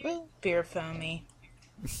 Well, beer foamy.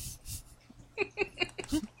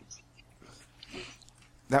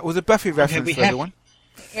 That was a Buffy reference for everyone.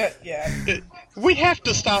 Yeah. We have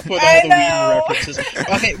to stop with all the Whedon references.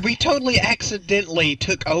 Okay, we totally accidentally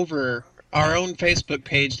took over our own Facebook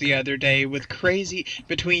page the other day with crazy...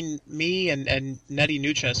 Between me and Nutty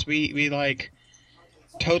Nuchas, we like,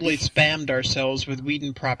 totally spammed ourselves with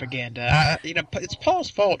Whedon propaganda. It's Paul's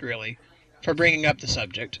fault, really, for bringing up the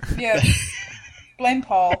subject. Yes. Blame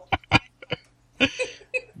Paul.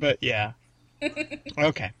 But, yeah.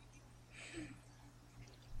 Okay.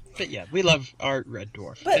 But yeah, we love our Red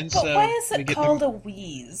Dwarf. But why is it called a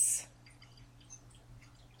wheeze?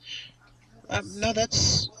 No,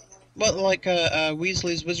 that's... Well, like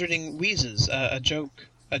Weasley's Wizarding Wheezes. A joke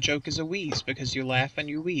is a wheeze because you laugh and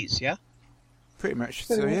you wheeze, yeah? Pretty much,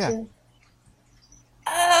 so yeah.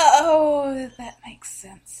 Oh, that makes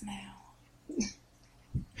sense now.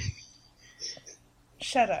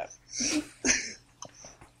 Shut up.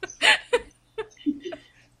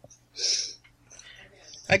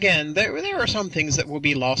 Again, there are some things that will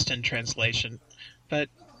be lost in translation, but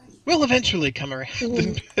we'll eventually come around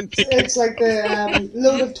and pick it. It's like the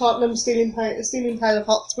load of Tottenham stealing pile of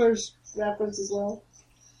Hotspurs reference as well.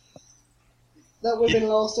 That would have been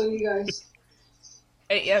lost on you guys.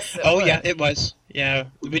 Yes. Oh, yeah, it was. Yeah,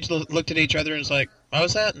 we just looked at each other and was like, what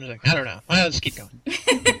was that? And was like, I don't know. Well, let's keep going.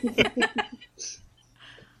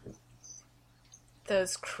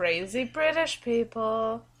 Those crazy British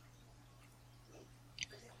people.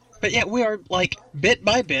 But yeah, we are, like, bit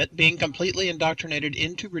by bit, being completely indoctrinated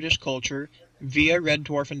into British culture via Red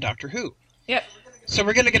Dwarf and Doctor Who. Yep. So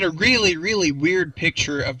we're going to get a really, really weird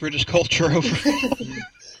picture of British culture overall. Do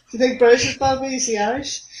you think British is bad, but you see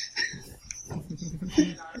Irish?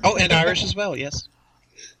 Oh, and Irish as well, yes.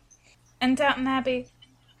 And Downton Abbey.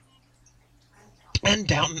 And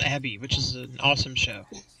Downton Abbey, which is an awesome show.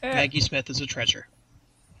 Yeah. Maggie Smith is a treasure.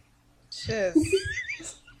 Shiz.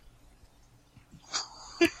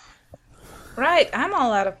 Right, I'm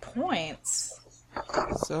all out of points.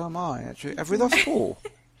 So am I, actually. Have we lost Paul?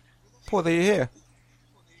 Paul, are you here?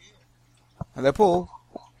 Hello, Paul.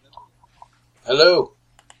 Hello.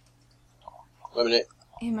 Wait a minute.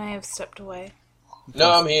 He may have stepped away.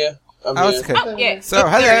 No, I'm here. I'm here. Okay. Oh, yeah. So,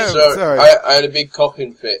 hello. So, Sorry. I had a big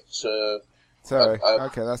coughing fit, so Sorry. I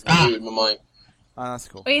Okay, that's cool. muted my mic. Oh, that's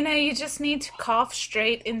cool. Well, you just need to cough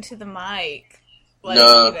straight into the mic. Like,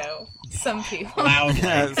 No. some people. Loudly.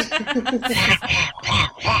 Yes.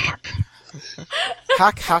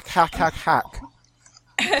 Hack, hack, hack, hack, hack.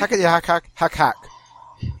 Hackety hack, hack, hack, hack.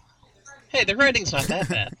 Hey, the writing's not that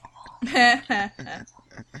bad.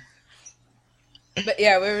 But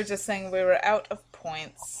yeah, we were just saying we were out of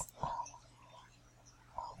points.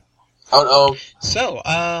 Oh, So,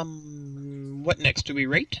 what next? Do we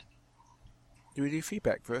rate? Do we do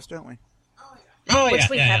feedback first, don't we? Oh, Which yeah,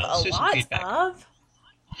 we yeah, have yeah. Let's a do some lot feedback. of.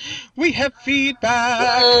 We have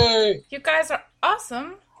feedback! hey! You guys are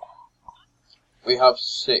awesome. We have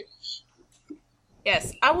 6.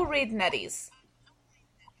 Yes, I will read Nettie's.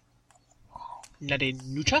 Nade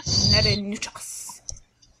Nuchas? Nette Nuchas.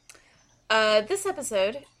 This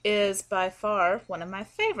episode is by far one of my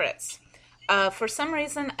favorites. For some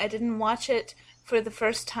reason, I didn't watch it for the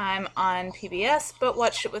first time on PBS, but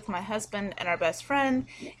watched it with my husband and our best friend.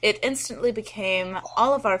 It instantly became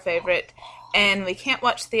all of our favorite, and we can't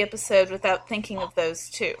watch the episode without thinking of those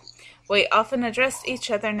two. We often address each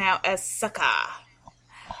other now as Saka.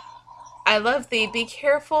 I love the be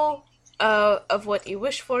careful of what you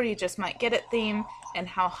wish for, you just might get it theme, and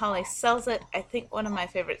how Holly sells it. I think one of my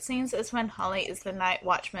favorite scenes is when Holly is the night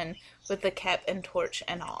watchman with the cap and torch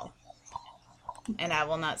and all. And I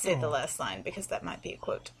will not say the last line because that might be a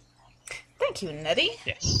quote. Thank you, Nutty.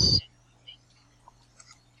 Yes.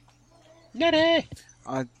 Nutty!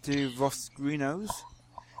 I do Ross Greeno's.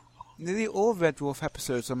 Nearly all Red Dwarf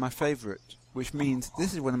episodes are my favourite, which means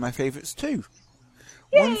this is one of my favourites too.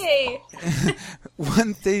 Yay!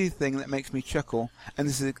 One daily thing that makes me chuckle, and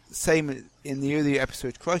this is the same in the earlier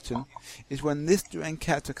episode Crichton, is when Lister and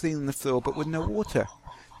Cat are cleaning the floor but with no water.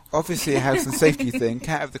 Obviously a health and safety thing,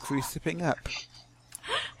 Cat have the crew sipping up.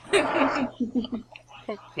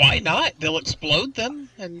 Why not? They'll explode them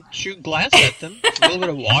and shoot glass at them. A little bit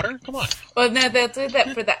of water? Come on. Well, no, they'll do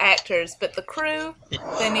that for the actors, but the crew,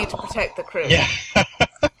 they need to protect the crew. Yeah.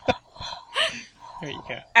 There you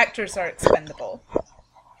go. Actors are expendable.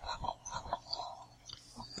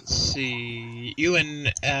 Let's see. Ewan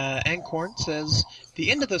Ancorn says,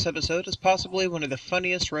 the end of this episode is possibly one of the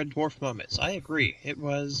funniest Red Dwarf moments. I agree. It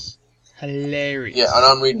was hilarious. Yeah, and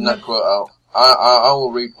I'm reading that quote out. I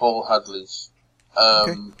will read Paul Hadley's.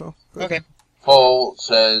 Okay, cool. Good. Okay. Paul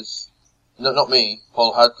says, no, not me,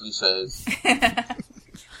 Paul Hadley says,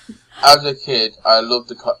 as a kid, I loved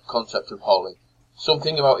the concept of Holly.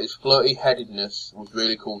 Something about his flirty-headedness was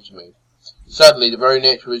really cool to me. Sadly, the very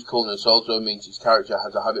nature of his coolness also means his character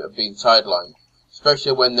has a habit of being sidelined.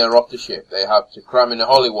 Especially when they're off the ship, they have to cram in a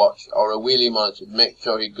Holly watch or a wheelie monitor to make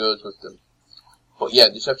sure he goes with them. But yeah,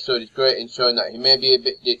 this episode is great in showing that he may be a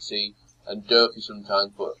bit ditzy and derpy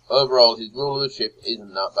sometimes, but overall his rule of the ship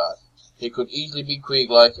isn't that bad. He could easily be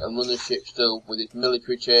Queeg-like and run the ship still with his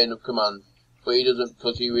military chain of command, but he doesn't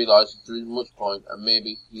because he realises there isn't much point and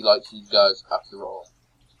maybe he likes these guys after all.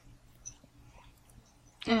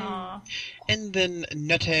 Aww. And then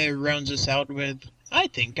Nette rounds us out with, I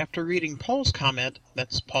think after reading Paul's comment,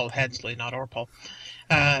 that's Paul Hadley, not our Paul.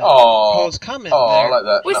 Paul's comment there. I like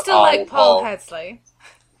that. We still like Paul Hadley.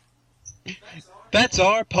 That's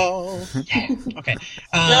our Paul. Yeah. Okay.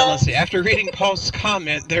 Let's see. After reading Paul's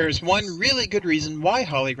comment, there's one really good reason why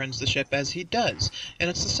Holly runs the ship as he does.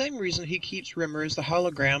 And it's the same reason he keeps Rimmer as the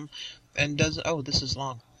hologram and does... Oh, this is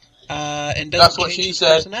long. And doesn't change his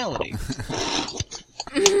personality.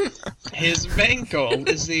 His main goal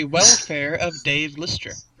is the welfare of Dave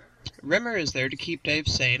Lister. Rimmer is there to keep Dave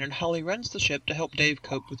sane, and Holly runs the ship to help Dave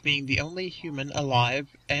cope with being the only human alive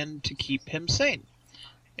and to keep him sane,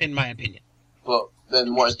 in my opinion. But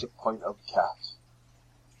then what is the point of Cat?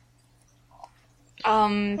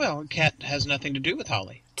 Well, Cat has nothing to do with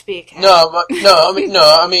Holly. To be a cat.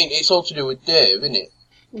 I mean, it's all to do with Dave, isn't it?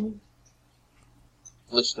 Mm.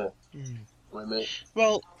 Lister.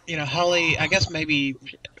 Well, Holly, I guess maybe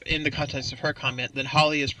in the context of her comment, that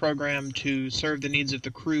Holly is programmed to serve the needs of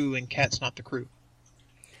the crew and Cat's not the crew.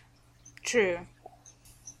 True.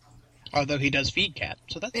 Although he does feed Cat,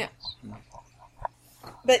 so that's nice.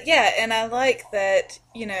 But yeah, and I like that,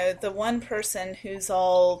 the one person who's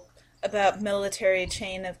all about military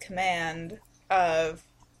chain of command of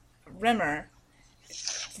Rimmer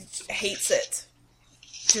hates it.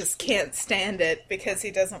 Just can't stand it because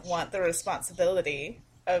he doesn't want the responsibility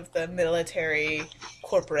of the military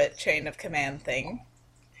corporate chain of command thing.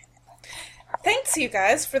 Thanks, you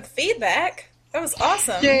guys, for the feedback. That was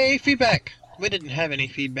awesome. Yay, feedback! We didn't have any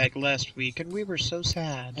feedback last week, and we were so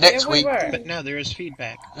sad. Next week, but now there is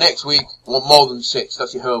feedback. Next week, want more than 6.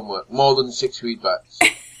 That's your homework. More than 6 feedbacks.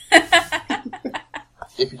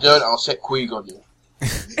 If you don't, I'll set Queeg on you.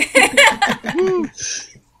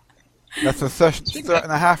 That's a third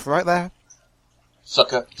and a half right there.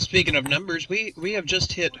 Sucker. Speaking of numbers, we have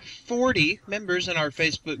just hit 40 members in our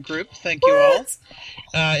Facebook group. Thank you all.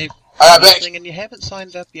 If you're listening and you haven't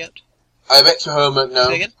signed up yet, I have extra homework now.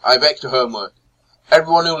 I have extra homework.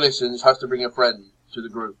 Everyone who listens has to bring a friend to the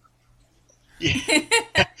group.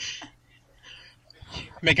 Yeah.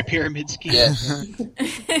 Make a pyramid scheme. Yes.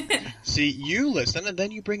 See, you listen, and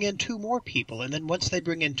then you bring in 2 more people, and then once they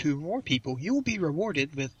bring in 2 more people, you will be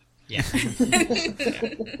rewarded with... Yeah.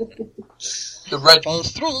 The red...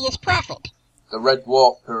 Follows through this profit. The Red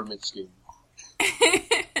Dwarf pyramid scheme.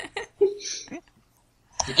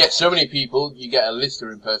 You get so many people, you get a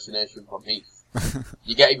Lister impersonation from Heath.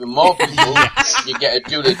 You get even more people, you get a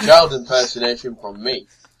Julia Child impersonation from me.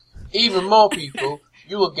 even more people,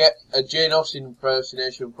 you will get a Jane Austen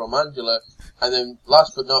impersonation from Angela, and then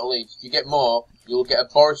last but not least, you get more, you'll get a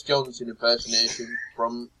Boris Johnson impersonation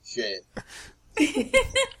from Shane.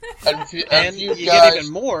 And you get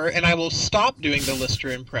even more, and I will stop doing the Lister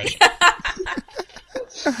impression.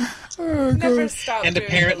 Never stop. And doing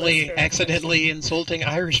apparently the Lister accidentally insulting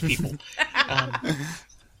Irish people.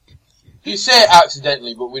 You say it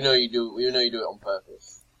accidentally, but we know you do. We know you do it on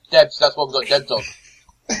purpose. Debs, that's what we've got Debs on.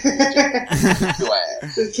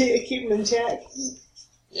 So keep them in check.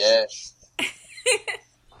 Yeah.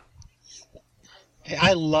 Hey,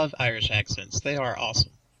 I love Irish accents. They are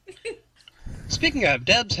awesome. Speaking of,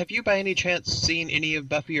 Debs, have you by any chance seen any of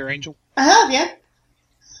Buffy or Angel? I have, yeah.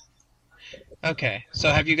 Okay,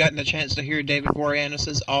 so have you gotten a chance to hear David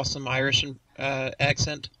Boreanaz's awesome Irish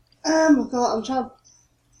accent? Oh god, I'm trying.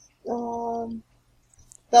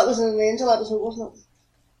 That was an Angel episode, wasn't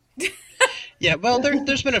it? Yeah, well,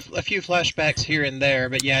 there's been a few flashbacks here and there,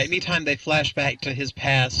 but yeah, anytime they flash back to his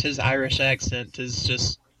past, his Irish accent is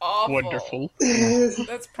just Awful. wonderful.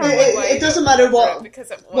 That's probably why it doesn't matter what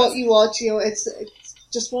because what you watch. You know, it's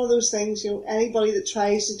just one of those things. You know, anybody that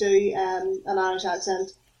tries to do an Irish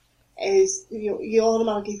accent is you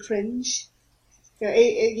automatically cringe. You know,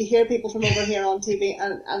 you hear people from over here on TV,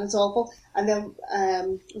 and it's awful. And then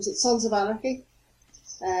was it Sons of Anarchy?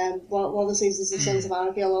 One of the seasons of Sons of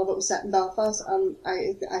Anarchy, a lot of it was set in Belfast, and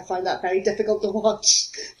I find that very difficult to watch.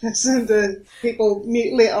 Listen to people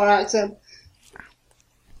mutilate our accent.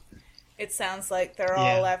 It sounds like they're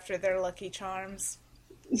all after their Lucky Charms.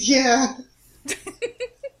 Yeah.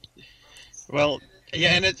 Well,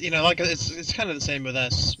 yeah, and it's kind of the same with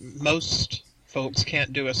us. Most folks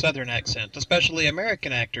can't do a Southern accent, especially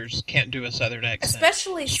American actors can't do a Southern accent.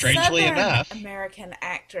 Especially strangely Southern enough, American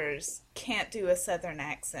actors can't do a Southern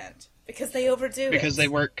accent because they overdo it. Because they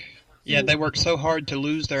work so hard to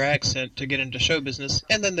lose their accent to get into show business,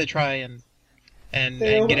 and then they try and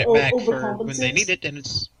get it back for when they need it, and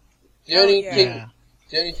it's the only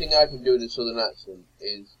thing I can do with a Southern accent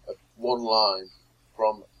is one line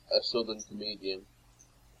from a Southern comedian,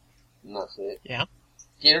 and that's it. Yeah.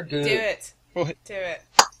 Get her done. Do it. What? Do it.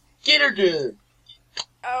 Get her done.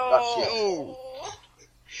 Oh.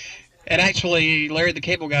 And actually, Larry the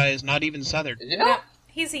Cable Guy is not even Southern. Is he not?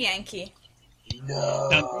 He's a Yankee.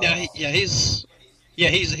 No. He's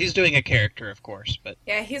doing a character, of course, but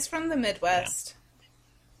Yeah, he's from the Midwest.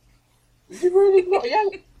 Yeah. Is he really not? Yeah.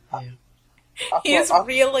 He's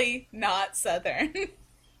really not Southern.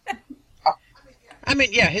 I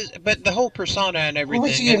mean, yeah, but the whole persona and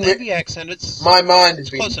everything, and the accent, it's my mind has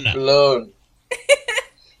close been enough. blown.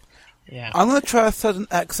 Yeah. I'm going to try a Southern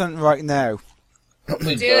accent right now. Do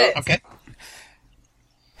it. Okay.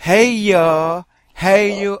 Hey, y'all. How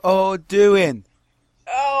you all doing?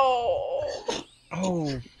 Oh.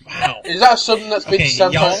 Oh, wow. Is that something that's been to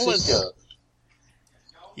San y'all Francisco?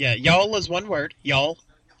 Y'all is one word. Y'all.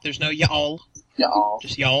 There's no y'all. Y'all.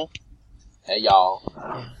 Just y'all. Hey, y'all.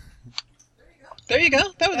 Yeah. There you go.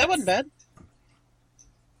 That wasn't bad.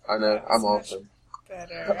 I know. I'm awesome.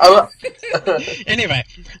 Better. Anyway.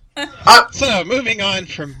 So, moving on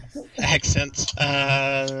from accents.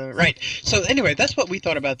 Right. So, anyway, that's what we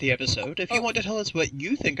thought about the episode. If you want to tell us what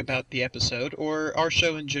you think about the episode, or our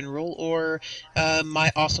show in general, or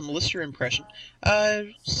my awesome Lister impression,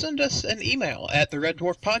 send us an email at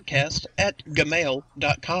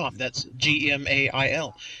thereddwarfpodcast@gmail.com. That's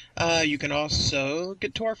Gmail. You can also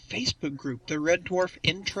get to our Facebook group, the Red Dwarf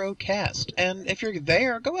Intro Cast. And if you're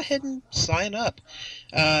there, go ahead and sign up.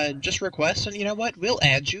 Just request, and you know what? We'll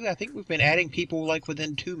add you. I think we've been adding people like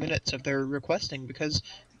within 2 minutes of their requesting, because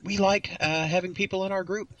we like having people in our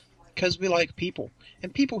group, because we like people.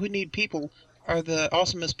 And people who need people are the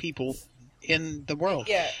awesomest people in the world.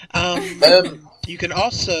 Yeah. You can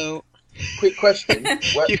also... Quick question.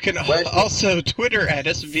 You can also Twitter at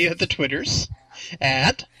us via the Twitters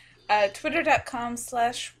at...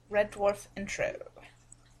 Twitter.com/RedDwarfIntro.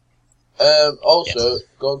 Also,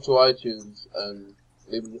 go onto iTunes and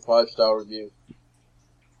leave us a 5-star review.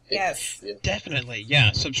 Yes. Yeah. Definitely,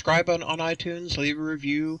 yeah. Subscribe on iTunes, leave a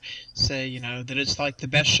review, say, that it's like the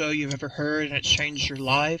best show you've ever heard and it's changed your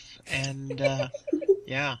life, and,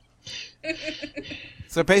 yeah.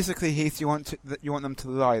 So basically, Heath, you want them to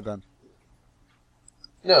lie then?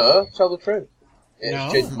 No, tell the truth.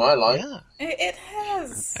 It's changed my life. Yeah. It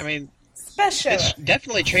has. I mean, Special. it's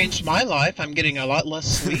definitely changed my life. I'm getting a lot less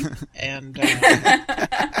sleep, and,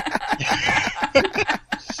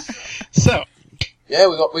 So... Yeah,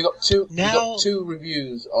 we got two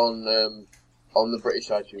reviews on the British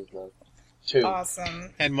iTunes now. 2.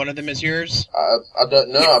 Awesome. And one of them is yours? I don't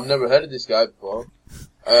know. I've never heard of this guy before.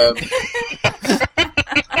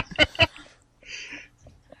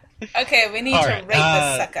 Okay, we need All to right, rate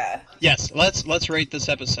this sucker. Yes, let's rate this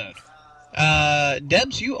episode.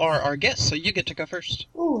 Debs, you are our guest, so you get to go first.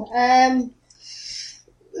 Oh,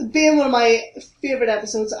 being one of my favourite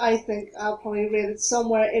episodes, I think I'll probably rate it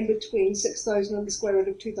somewhere in between 6,000 and the square root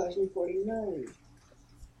of 2,049.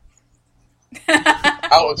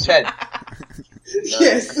 Out of 10.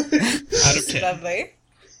 Yes. Out of 10. Lovely.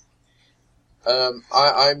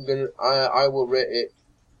 I will rate it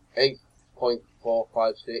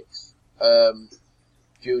 8.456.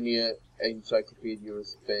 Junior Encyclopedia of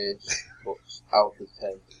Space books out of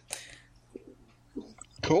 10.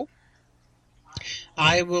 Cool.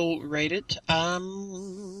 I will rate it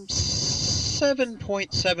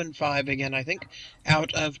 7.75 again, I think,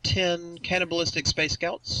 out of 10 cannibalistic space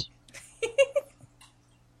scouts.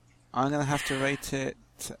 I'm going to have to rate it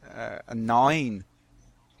a 9.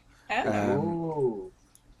 Oh.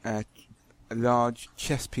 Large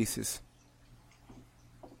chess pieces.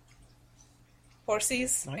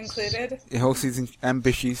 Horsies Nice. included. Horses and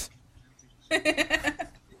bishies.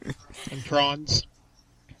 And prawns.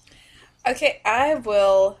 Okay, I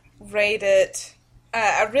will rate it.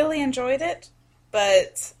 I really enjoyed it,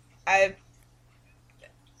 but I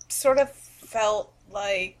sort of felt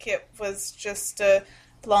like it was just a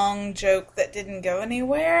long joke that didn't go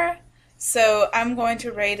anywhere. So I'm going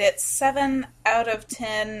to rate it 7 out of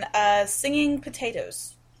 10 singing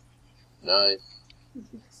potatoes. Nice.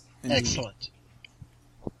 Excellent.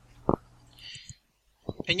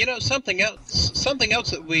 And you know, something else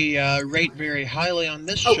that we rate very highly on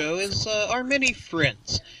this show is our many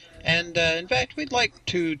friends. And in fact, we'd like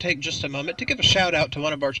to take just a moment to give a shout out to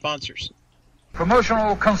one of our sponsors.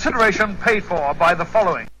 Promotional consideration paid for by the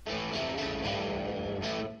following.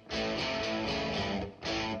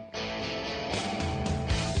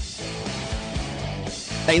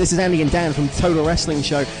 Hey, this is Andy and Dan from Total Wrestling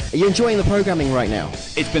Show. Are you enjoying the programming right now?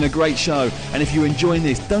 It's been a great show, and if you're enjoying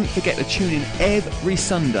this, don't forget to tune in every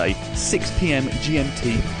Sunday, 6 p.m.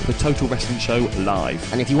 GMT, for Total Wrestling Show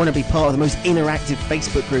Live. And if you want to be part of the most interactive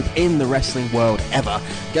Facebook group in the wrestling world ever,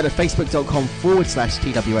 go to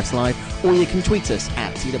facebook.com/TWS Live, or you can tweet us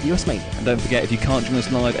at TWSmania. And don't forget, if you can't join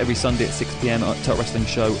us live every Sunday at 6 p.m. at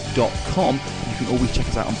TotalWrestlingShow.com, you can always check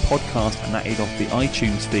us out on podcast, and that is off the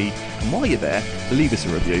iTunes feed. And while you're there, leave us a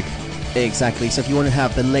review. Exactly, so if you want to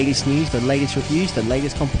have the latest news, the latest reviews, the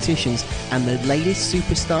latest competitions, and the latest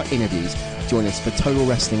superstar interviews, join us for Total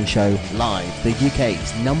Wrestling Show Live, the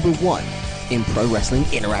UK's #1 in pro wrestling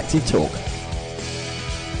interactive talk.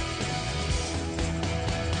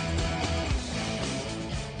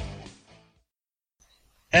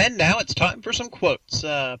 And now it's time for some quotes.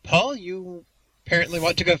 Paul, you apparently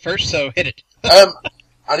want to go first, so hit it. I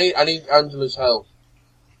need Angela's help.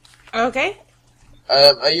 Okay.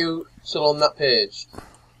 Are you still on that page?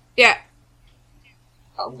 Yeah.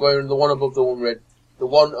 I'm going the one above the one red. The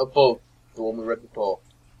one above the one we read before.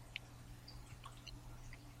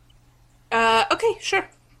 Okay, sure.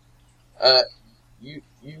 You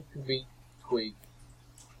can be Queeg,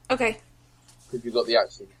 Okay. because you got the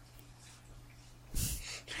accent.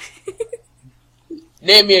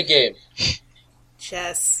 Name me a game.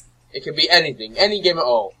 Chess. It can be anything, any game at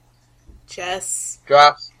all. Chess.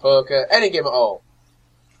 Drafts, poker, any game at all.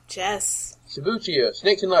 Chess. Subbuteo,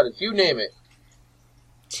 snakes and ladders, you name it.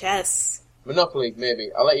 Chess. Monopoly, maybe.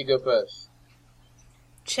 I'll let you go first.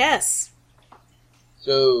 Chess.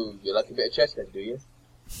 So, you like a bit of chess then, do you?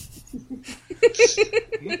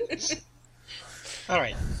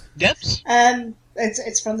 Alright. Debs?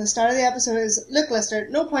 It's from the start of the episode. Is look, Lister,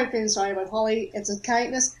 no point feeling sorry about Holly. It's a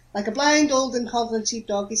kindness. Like a blind, old, incontinent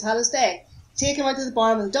sheepdog, he's had his day. Take him out to the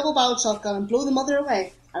barn with a double-barreled shotgun and blow the mother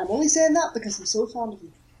away. And I'm only saying that because I'm so fond of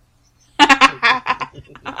him.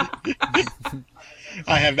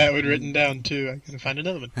 I have that one written down too. I gotta find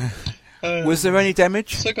another one. Was there any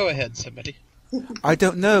damage? So go ahead, somebody. I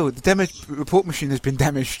don't know. The damage report machine has been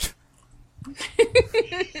damaged.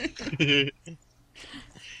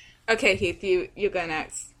 Okay, Heath, you go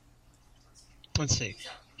next. Let's see.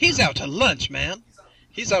 He's out to lunch, man.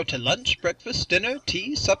 He's out to lunch, breakfast, dinner,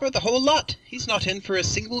 tea, supper, the whole lot. He's not in for a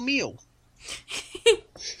single meal.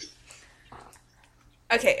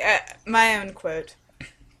 Okay, my own quote.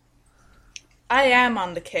 I am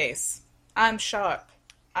on the case. I'm sharp.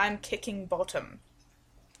 I'm kicking bottom.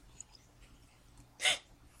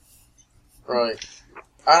 Right.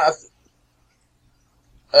 While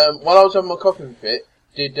I was on my coughing fit,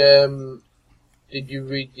 did you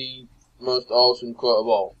read the most awesome quote of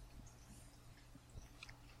all?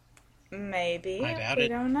 Maybe. I doubt we it.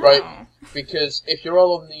 don't know. Right, because if you're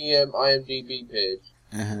all on the IMDb page,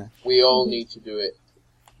 we all need to do it.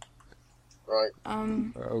 Right.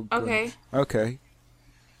 Oh, good. Okay. Okay.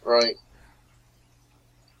 Right.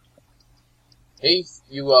 Heath,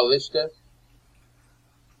 you are Lister.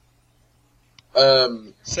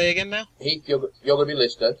 Say again now? Heath, you're going to be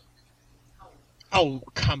Lister. Oh,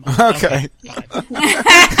 come on. Okay. Fine.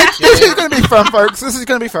 This is going to be fun, folks. This is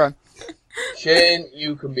going to be fun. Shane,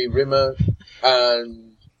 you can be Rimmer,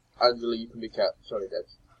 and Angela, you can be Cat. Sorry, Deb.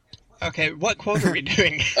 Okay, what quote are we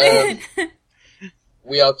doing?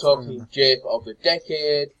 We are talking Jape of the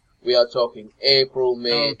decade. We are talking April,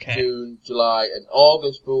 May, Okay. June, July, and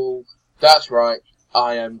August fool. That's right,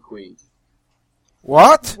 I am Queeg.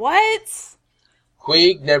 What? What?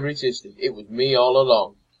 Queeg never existed. It was me all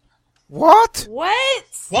along. What?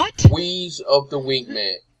 What? What? Wheeze of the week,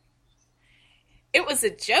 mate. It was a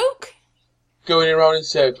joke? Going around in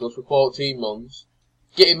circles for 14 months,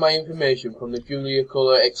 getting my information from the Julia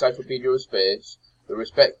Colour Encyclopedia of Space. The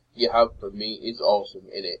respect you have for me is awesome,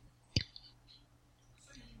 innit?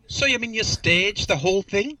 So you mean you staged the whole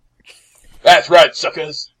thing? That's right,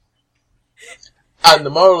 suckers! And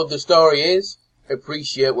the moral of the story is,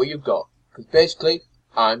 appreciate what you've got. Because basically,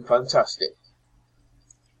 I'm fantastic.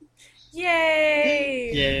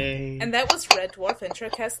 Yay! Yay. And that was Red Dwarf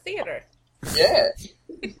Introcast Theatre. Yeah.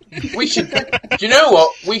 We should, do you know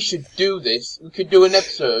what? We should do this. We could do an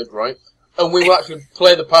episode, right? And we will actually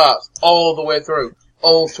play the parts all the way through.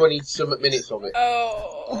 All 20-something minutes of it.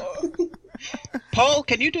 Oh. Paul,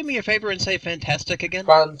 can you do me a favor and say fantastic again?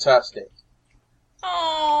 Fantastic.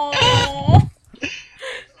 Oh.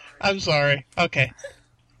 I'm sorry. Okay.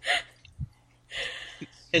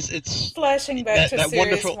 It's Flashing back to that series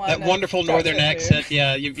wonderful one that of wonderful northern Doctor Who. accent.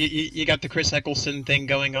 Yeah, you got the Chris Eccleston thing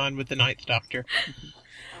going on with the Ninth Doctor.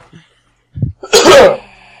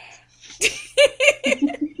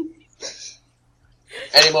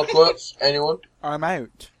 Any more quotes? Anyone? I'm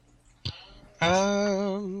out.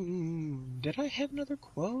 Did I have another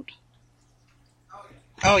quote?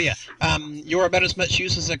 Oh yeah. You're about as much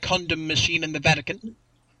use as a condom machine in the Vatican.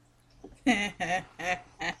 I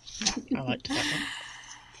liked that one.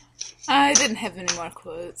 I didn't have any more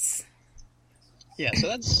quotes. Yeah, so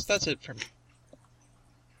that's it for me.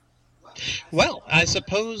 Well, I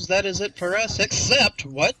suppose that is it for us, except,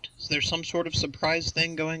 what? Is there some sort of surprise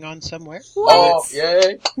thing going on somewhere? Oh,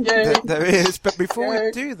 yay, yay. There is, but before Yay.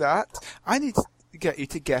 we do that, I need to get you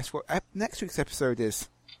to guess what next week's episode is.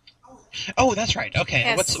 Oh, that's right. Okay,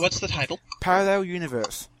 Yes. what's the title? Parallel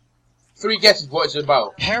Universe. 3 guesses what it's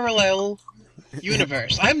about. Parallel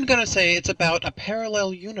Universe. I'm gonna say it's about a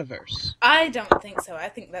parallel universe. I don't think so. I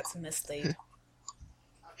think that's a mislead.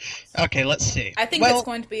 Okay, let's see. I think well, it's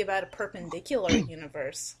going to be about a perpendicular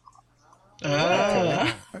universe.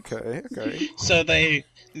 Ah. Okay. So they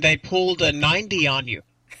pulled a 90 on you.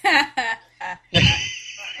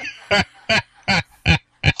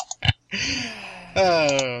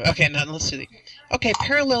 Okay, now let's see. Okay,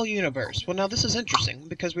 parallel universe. Well, now this is interesting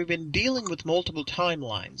because we've been dealing with multiple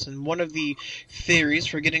timelines, and one of the theories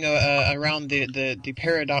for getting around the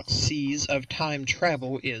paradoxes of time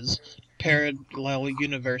travel is parallel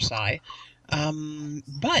universi.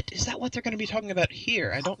 But is that what they're going to be talking about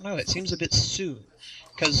here? I don't know. It seems a bit soon,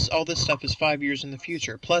 because all this stuff is 5 years in the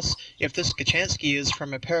future. Plus, if this Kachansky is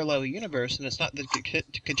from a parallel universe and it's not the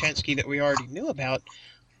Kachansky that we already knew about,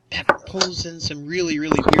 that pulls in some really,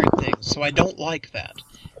 really weird things. So I don't like that.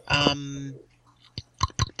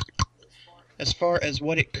 As far as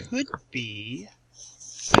what it could be,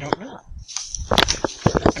 I don't know.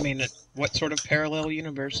 I mean, what sort of parallel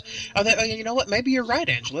universe? You know what? Maybe you're right,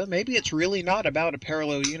 Angela. Maybe it's really not about a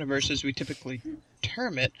parallel universe as we typically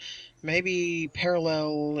term it. Maybe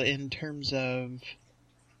parallel in terms of...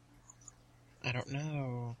 I don't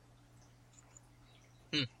know.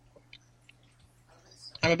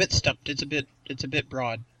 I'm a bit stumped. It's a bit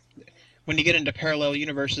broad. When you get into parallel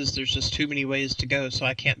universes, there's just too many ways to go, so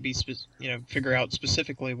I can't be figure out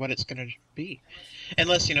specifically what it's going to be,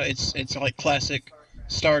 unless it's like classic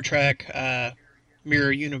Star Trek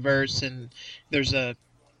mirror universe, and there's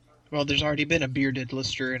already been a bearded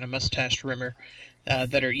Lister and a mustached Rimmer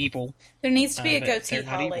that are evil. There needs to be a but goatee they're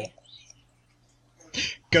not Holly. evil.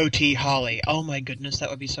 Goatee Holly. Oh my goodness, that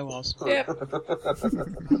would be so awesome. Yep. So, I don't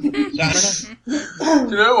know. Do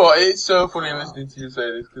you know what? It's so funny listening to you say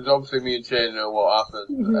this, because obviously me and Shane know what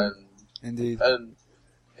happened, and Indeed.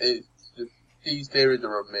 it's just, these theories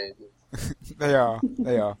are amazing. They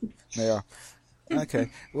are. Okay,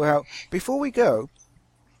 well, before we go,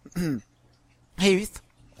 Heath,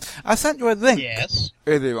 I sent you a link Yes.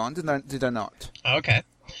 earlier on, did I not? Okay.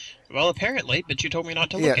 Well, apparently, but you told me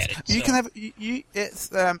not to look Yes, at it. you so. can have. It's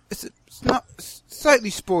not slightly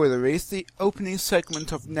spoilery. It's the opening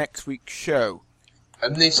segment of next week's show.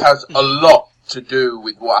 And this has a lot to do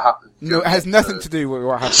with what happened. No, it has nothing to do with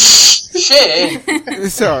what happened.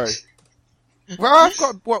 Shit! Sorry. Well, I've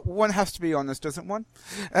got what one has to be honest, doesn't one?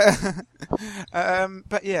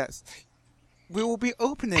 But yes, we will be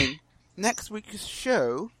opening next week's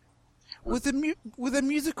show with a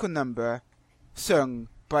musical number sung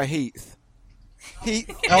by Heath. Heath.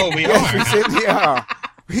 Oh, we yes, are. we certainly are.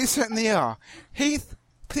 We certainly are. Heath,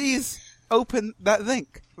 please open that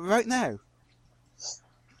link right now.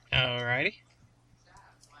 Alrighty.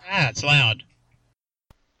 It's loud.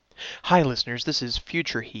 Hi, listeners. This is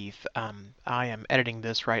Future Heath. I am editing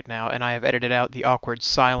this right now, and I have edited out the awkward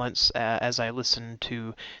silence as I listen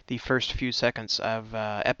to the first few seconds of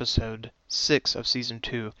episode 6 of season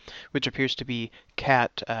 2, which appears to be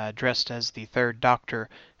Kat dressed as the Third Doctor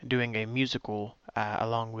doing a musical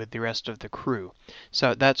along with the rest of the crew.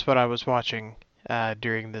 So that's what I was watching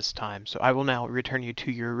during this time. So I will now return you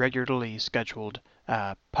to your regularly scheduled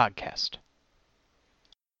podcast.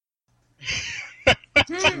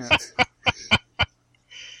 Yes.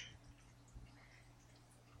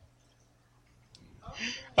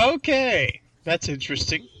 Okay, that's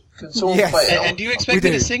interesting. Can someone Yes. play it? And do you expect We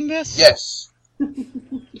me do. to sing this? Yes.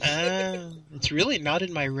 It's really not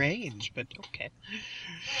in my range, but okay.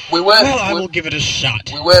 We were. Well, I we, will give it a shot.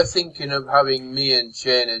 we were thinking of having me and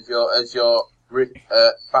Shane as your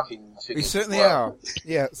backing singers. We certainly as well. are.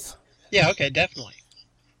 Yes. Yeah, okay, definitely.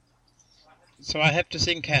 So I have to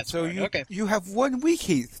sing Cat's So part. you Okay. you have 1 week,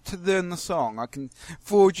 Heath, to learn the song. I can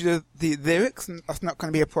forward you the lyrics, and that's not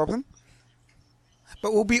going to be a problem.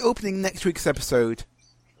 But we'll be opening next week's episode.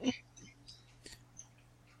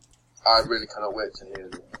 I really cannot wait to hear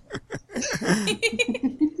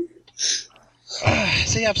it.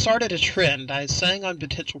 See, I've started a trend. I sang on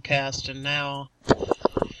Potential Cast, and now...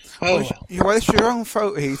 Oh, well. It's your own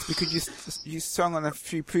fault, Heath, because you sung on a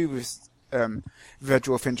few previous Red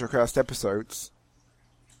Dwarf Intercast episodes.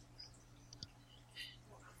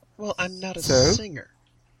 Well, I'm not a So? singer.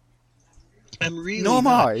 I'm really Nor am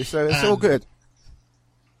not. I, so it's all good.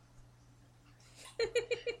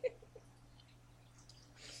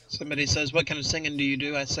 Somebody says, what kind of singing do you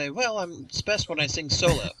do? I say, well, it's best when I sing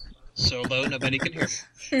solo. Solo, nobody can hear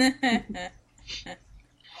me.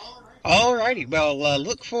 Alrighty, well,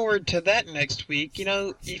 look forward to that next week. You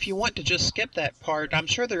know, if you want to just skip that part, I'm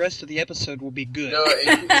sure the rest of the episode will be good. No,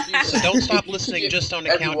 if you So don't stop listening just on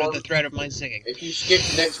account everyone, of the threat of my singing. If you skip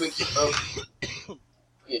next week's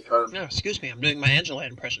No, excuse me, I'm doing my Angela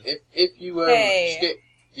impression. if you Hey. skip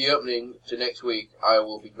the opening to next week, I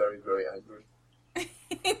will be very, very angry.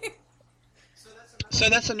 So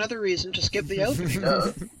that's another reason to skip the opening.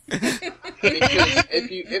 No. Because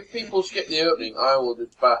if people skip the opening, I will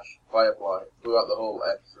just bash Firefly throughout the whole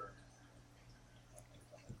episode.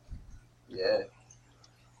 Yeah.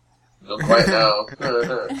 Not quite now.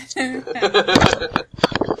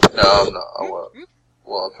 No, I'm not. I won't.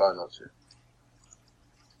 Well, I'll try not to.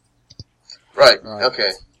 Right.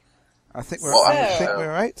 Okay. I think Well, we're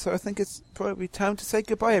right, so I think it's probably time to say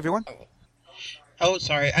goodbye, everyone. Oh,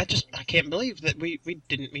 sorry, I can't believe that we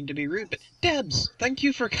didn't mean to be rude, but Debs, thank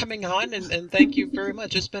you for coming on, and thank you very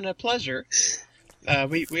much. It's been a pleasure.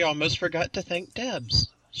 We almost forgot to thank Debs.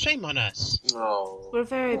 Shame on us. No. We're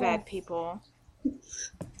very bad people.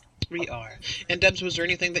 We are. And Debs, was there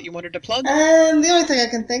anything that you wanted to plug? The only thing I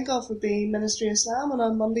can think of would be Ministry of Slam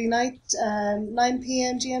on Monday night, 9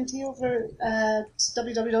 p.m. GMT over at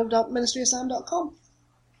www.ministryofslam.com.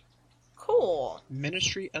 Cool.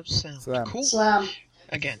 Ministry of Sound. Slam. Cool. Slam.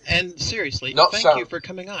 Again, and seriously, Not thank sound. you for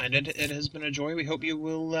coming on. It has been a joy. We hope you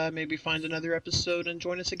will maybe find another episode and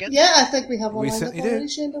join us again. Yeah, I think we have one We lined up certainly do. already,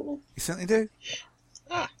 Shane, don't we? You certainly do.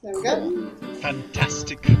 Ah, There we go.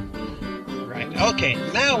 fantastic. Right. Okay,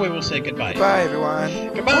 now we will say goodbye. Bye,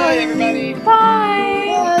 everyone. Goodbye, everybody. Bye.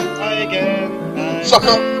 Bye again. Bye. Suck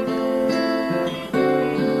up!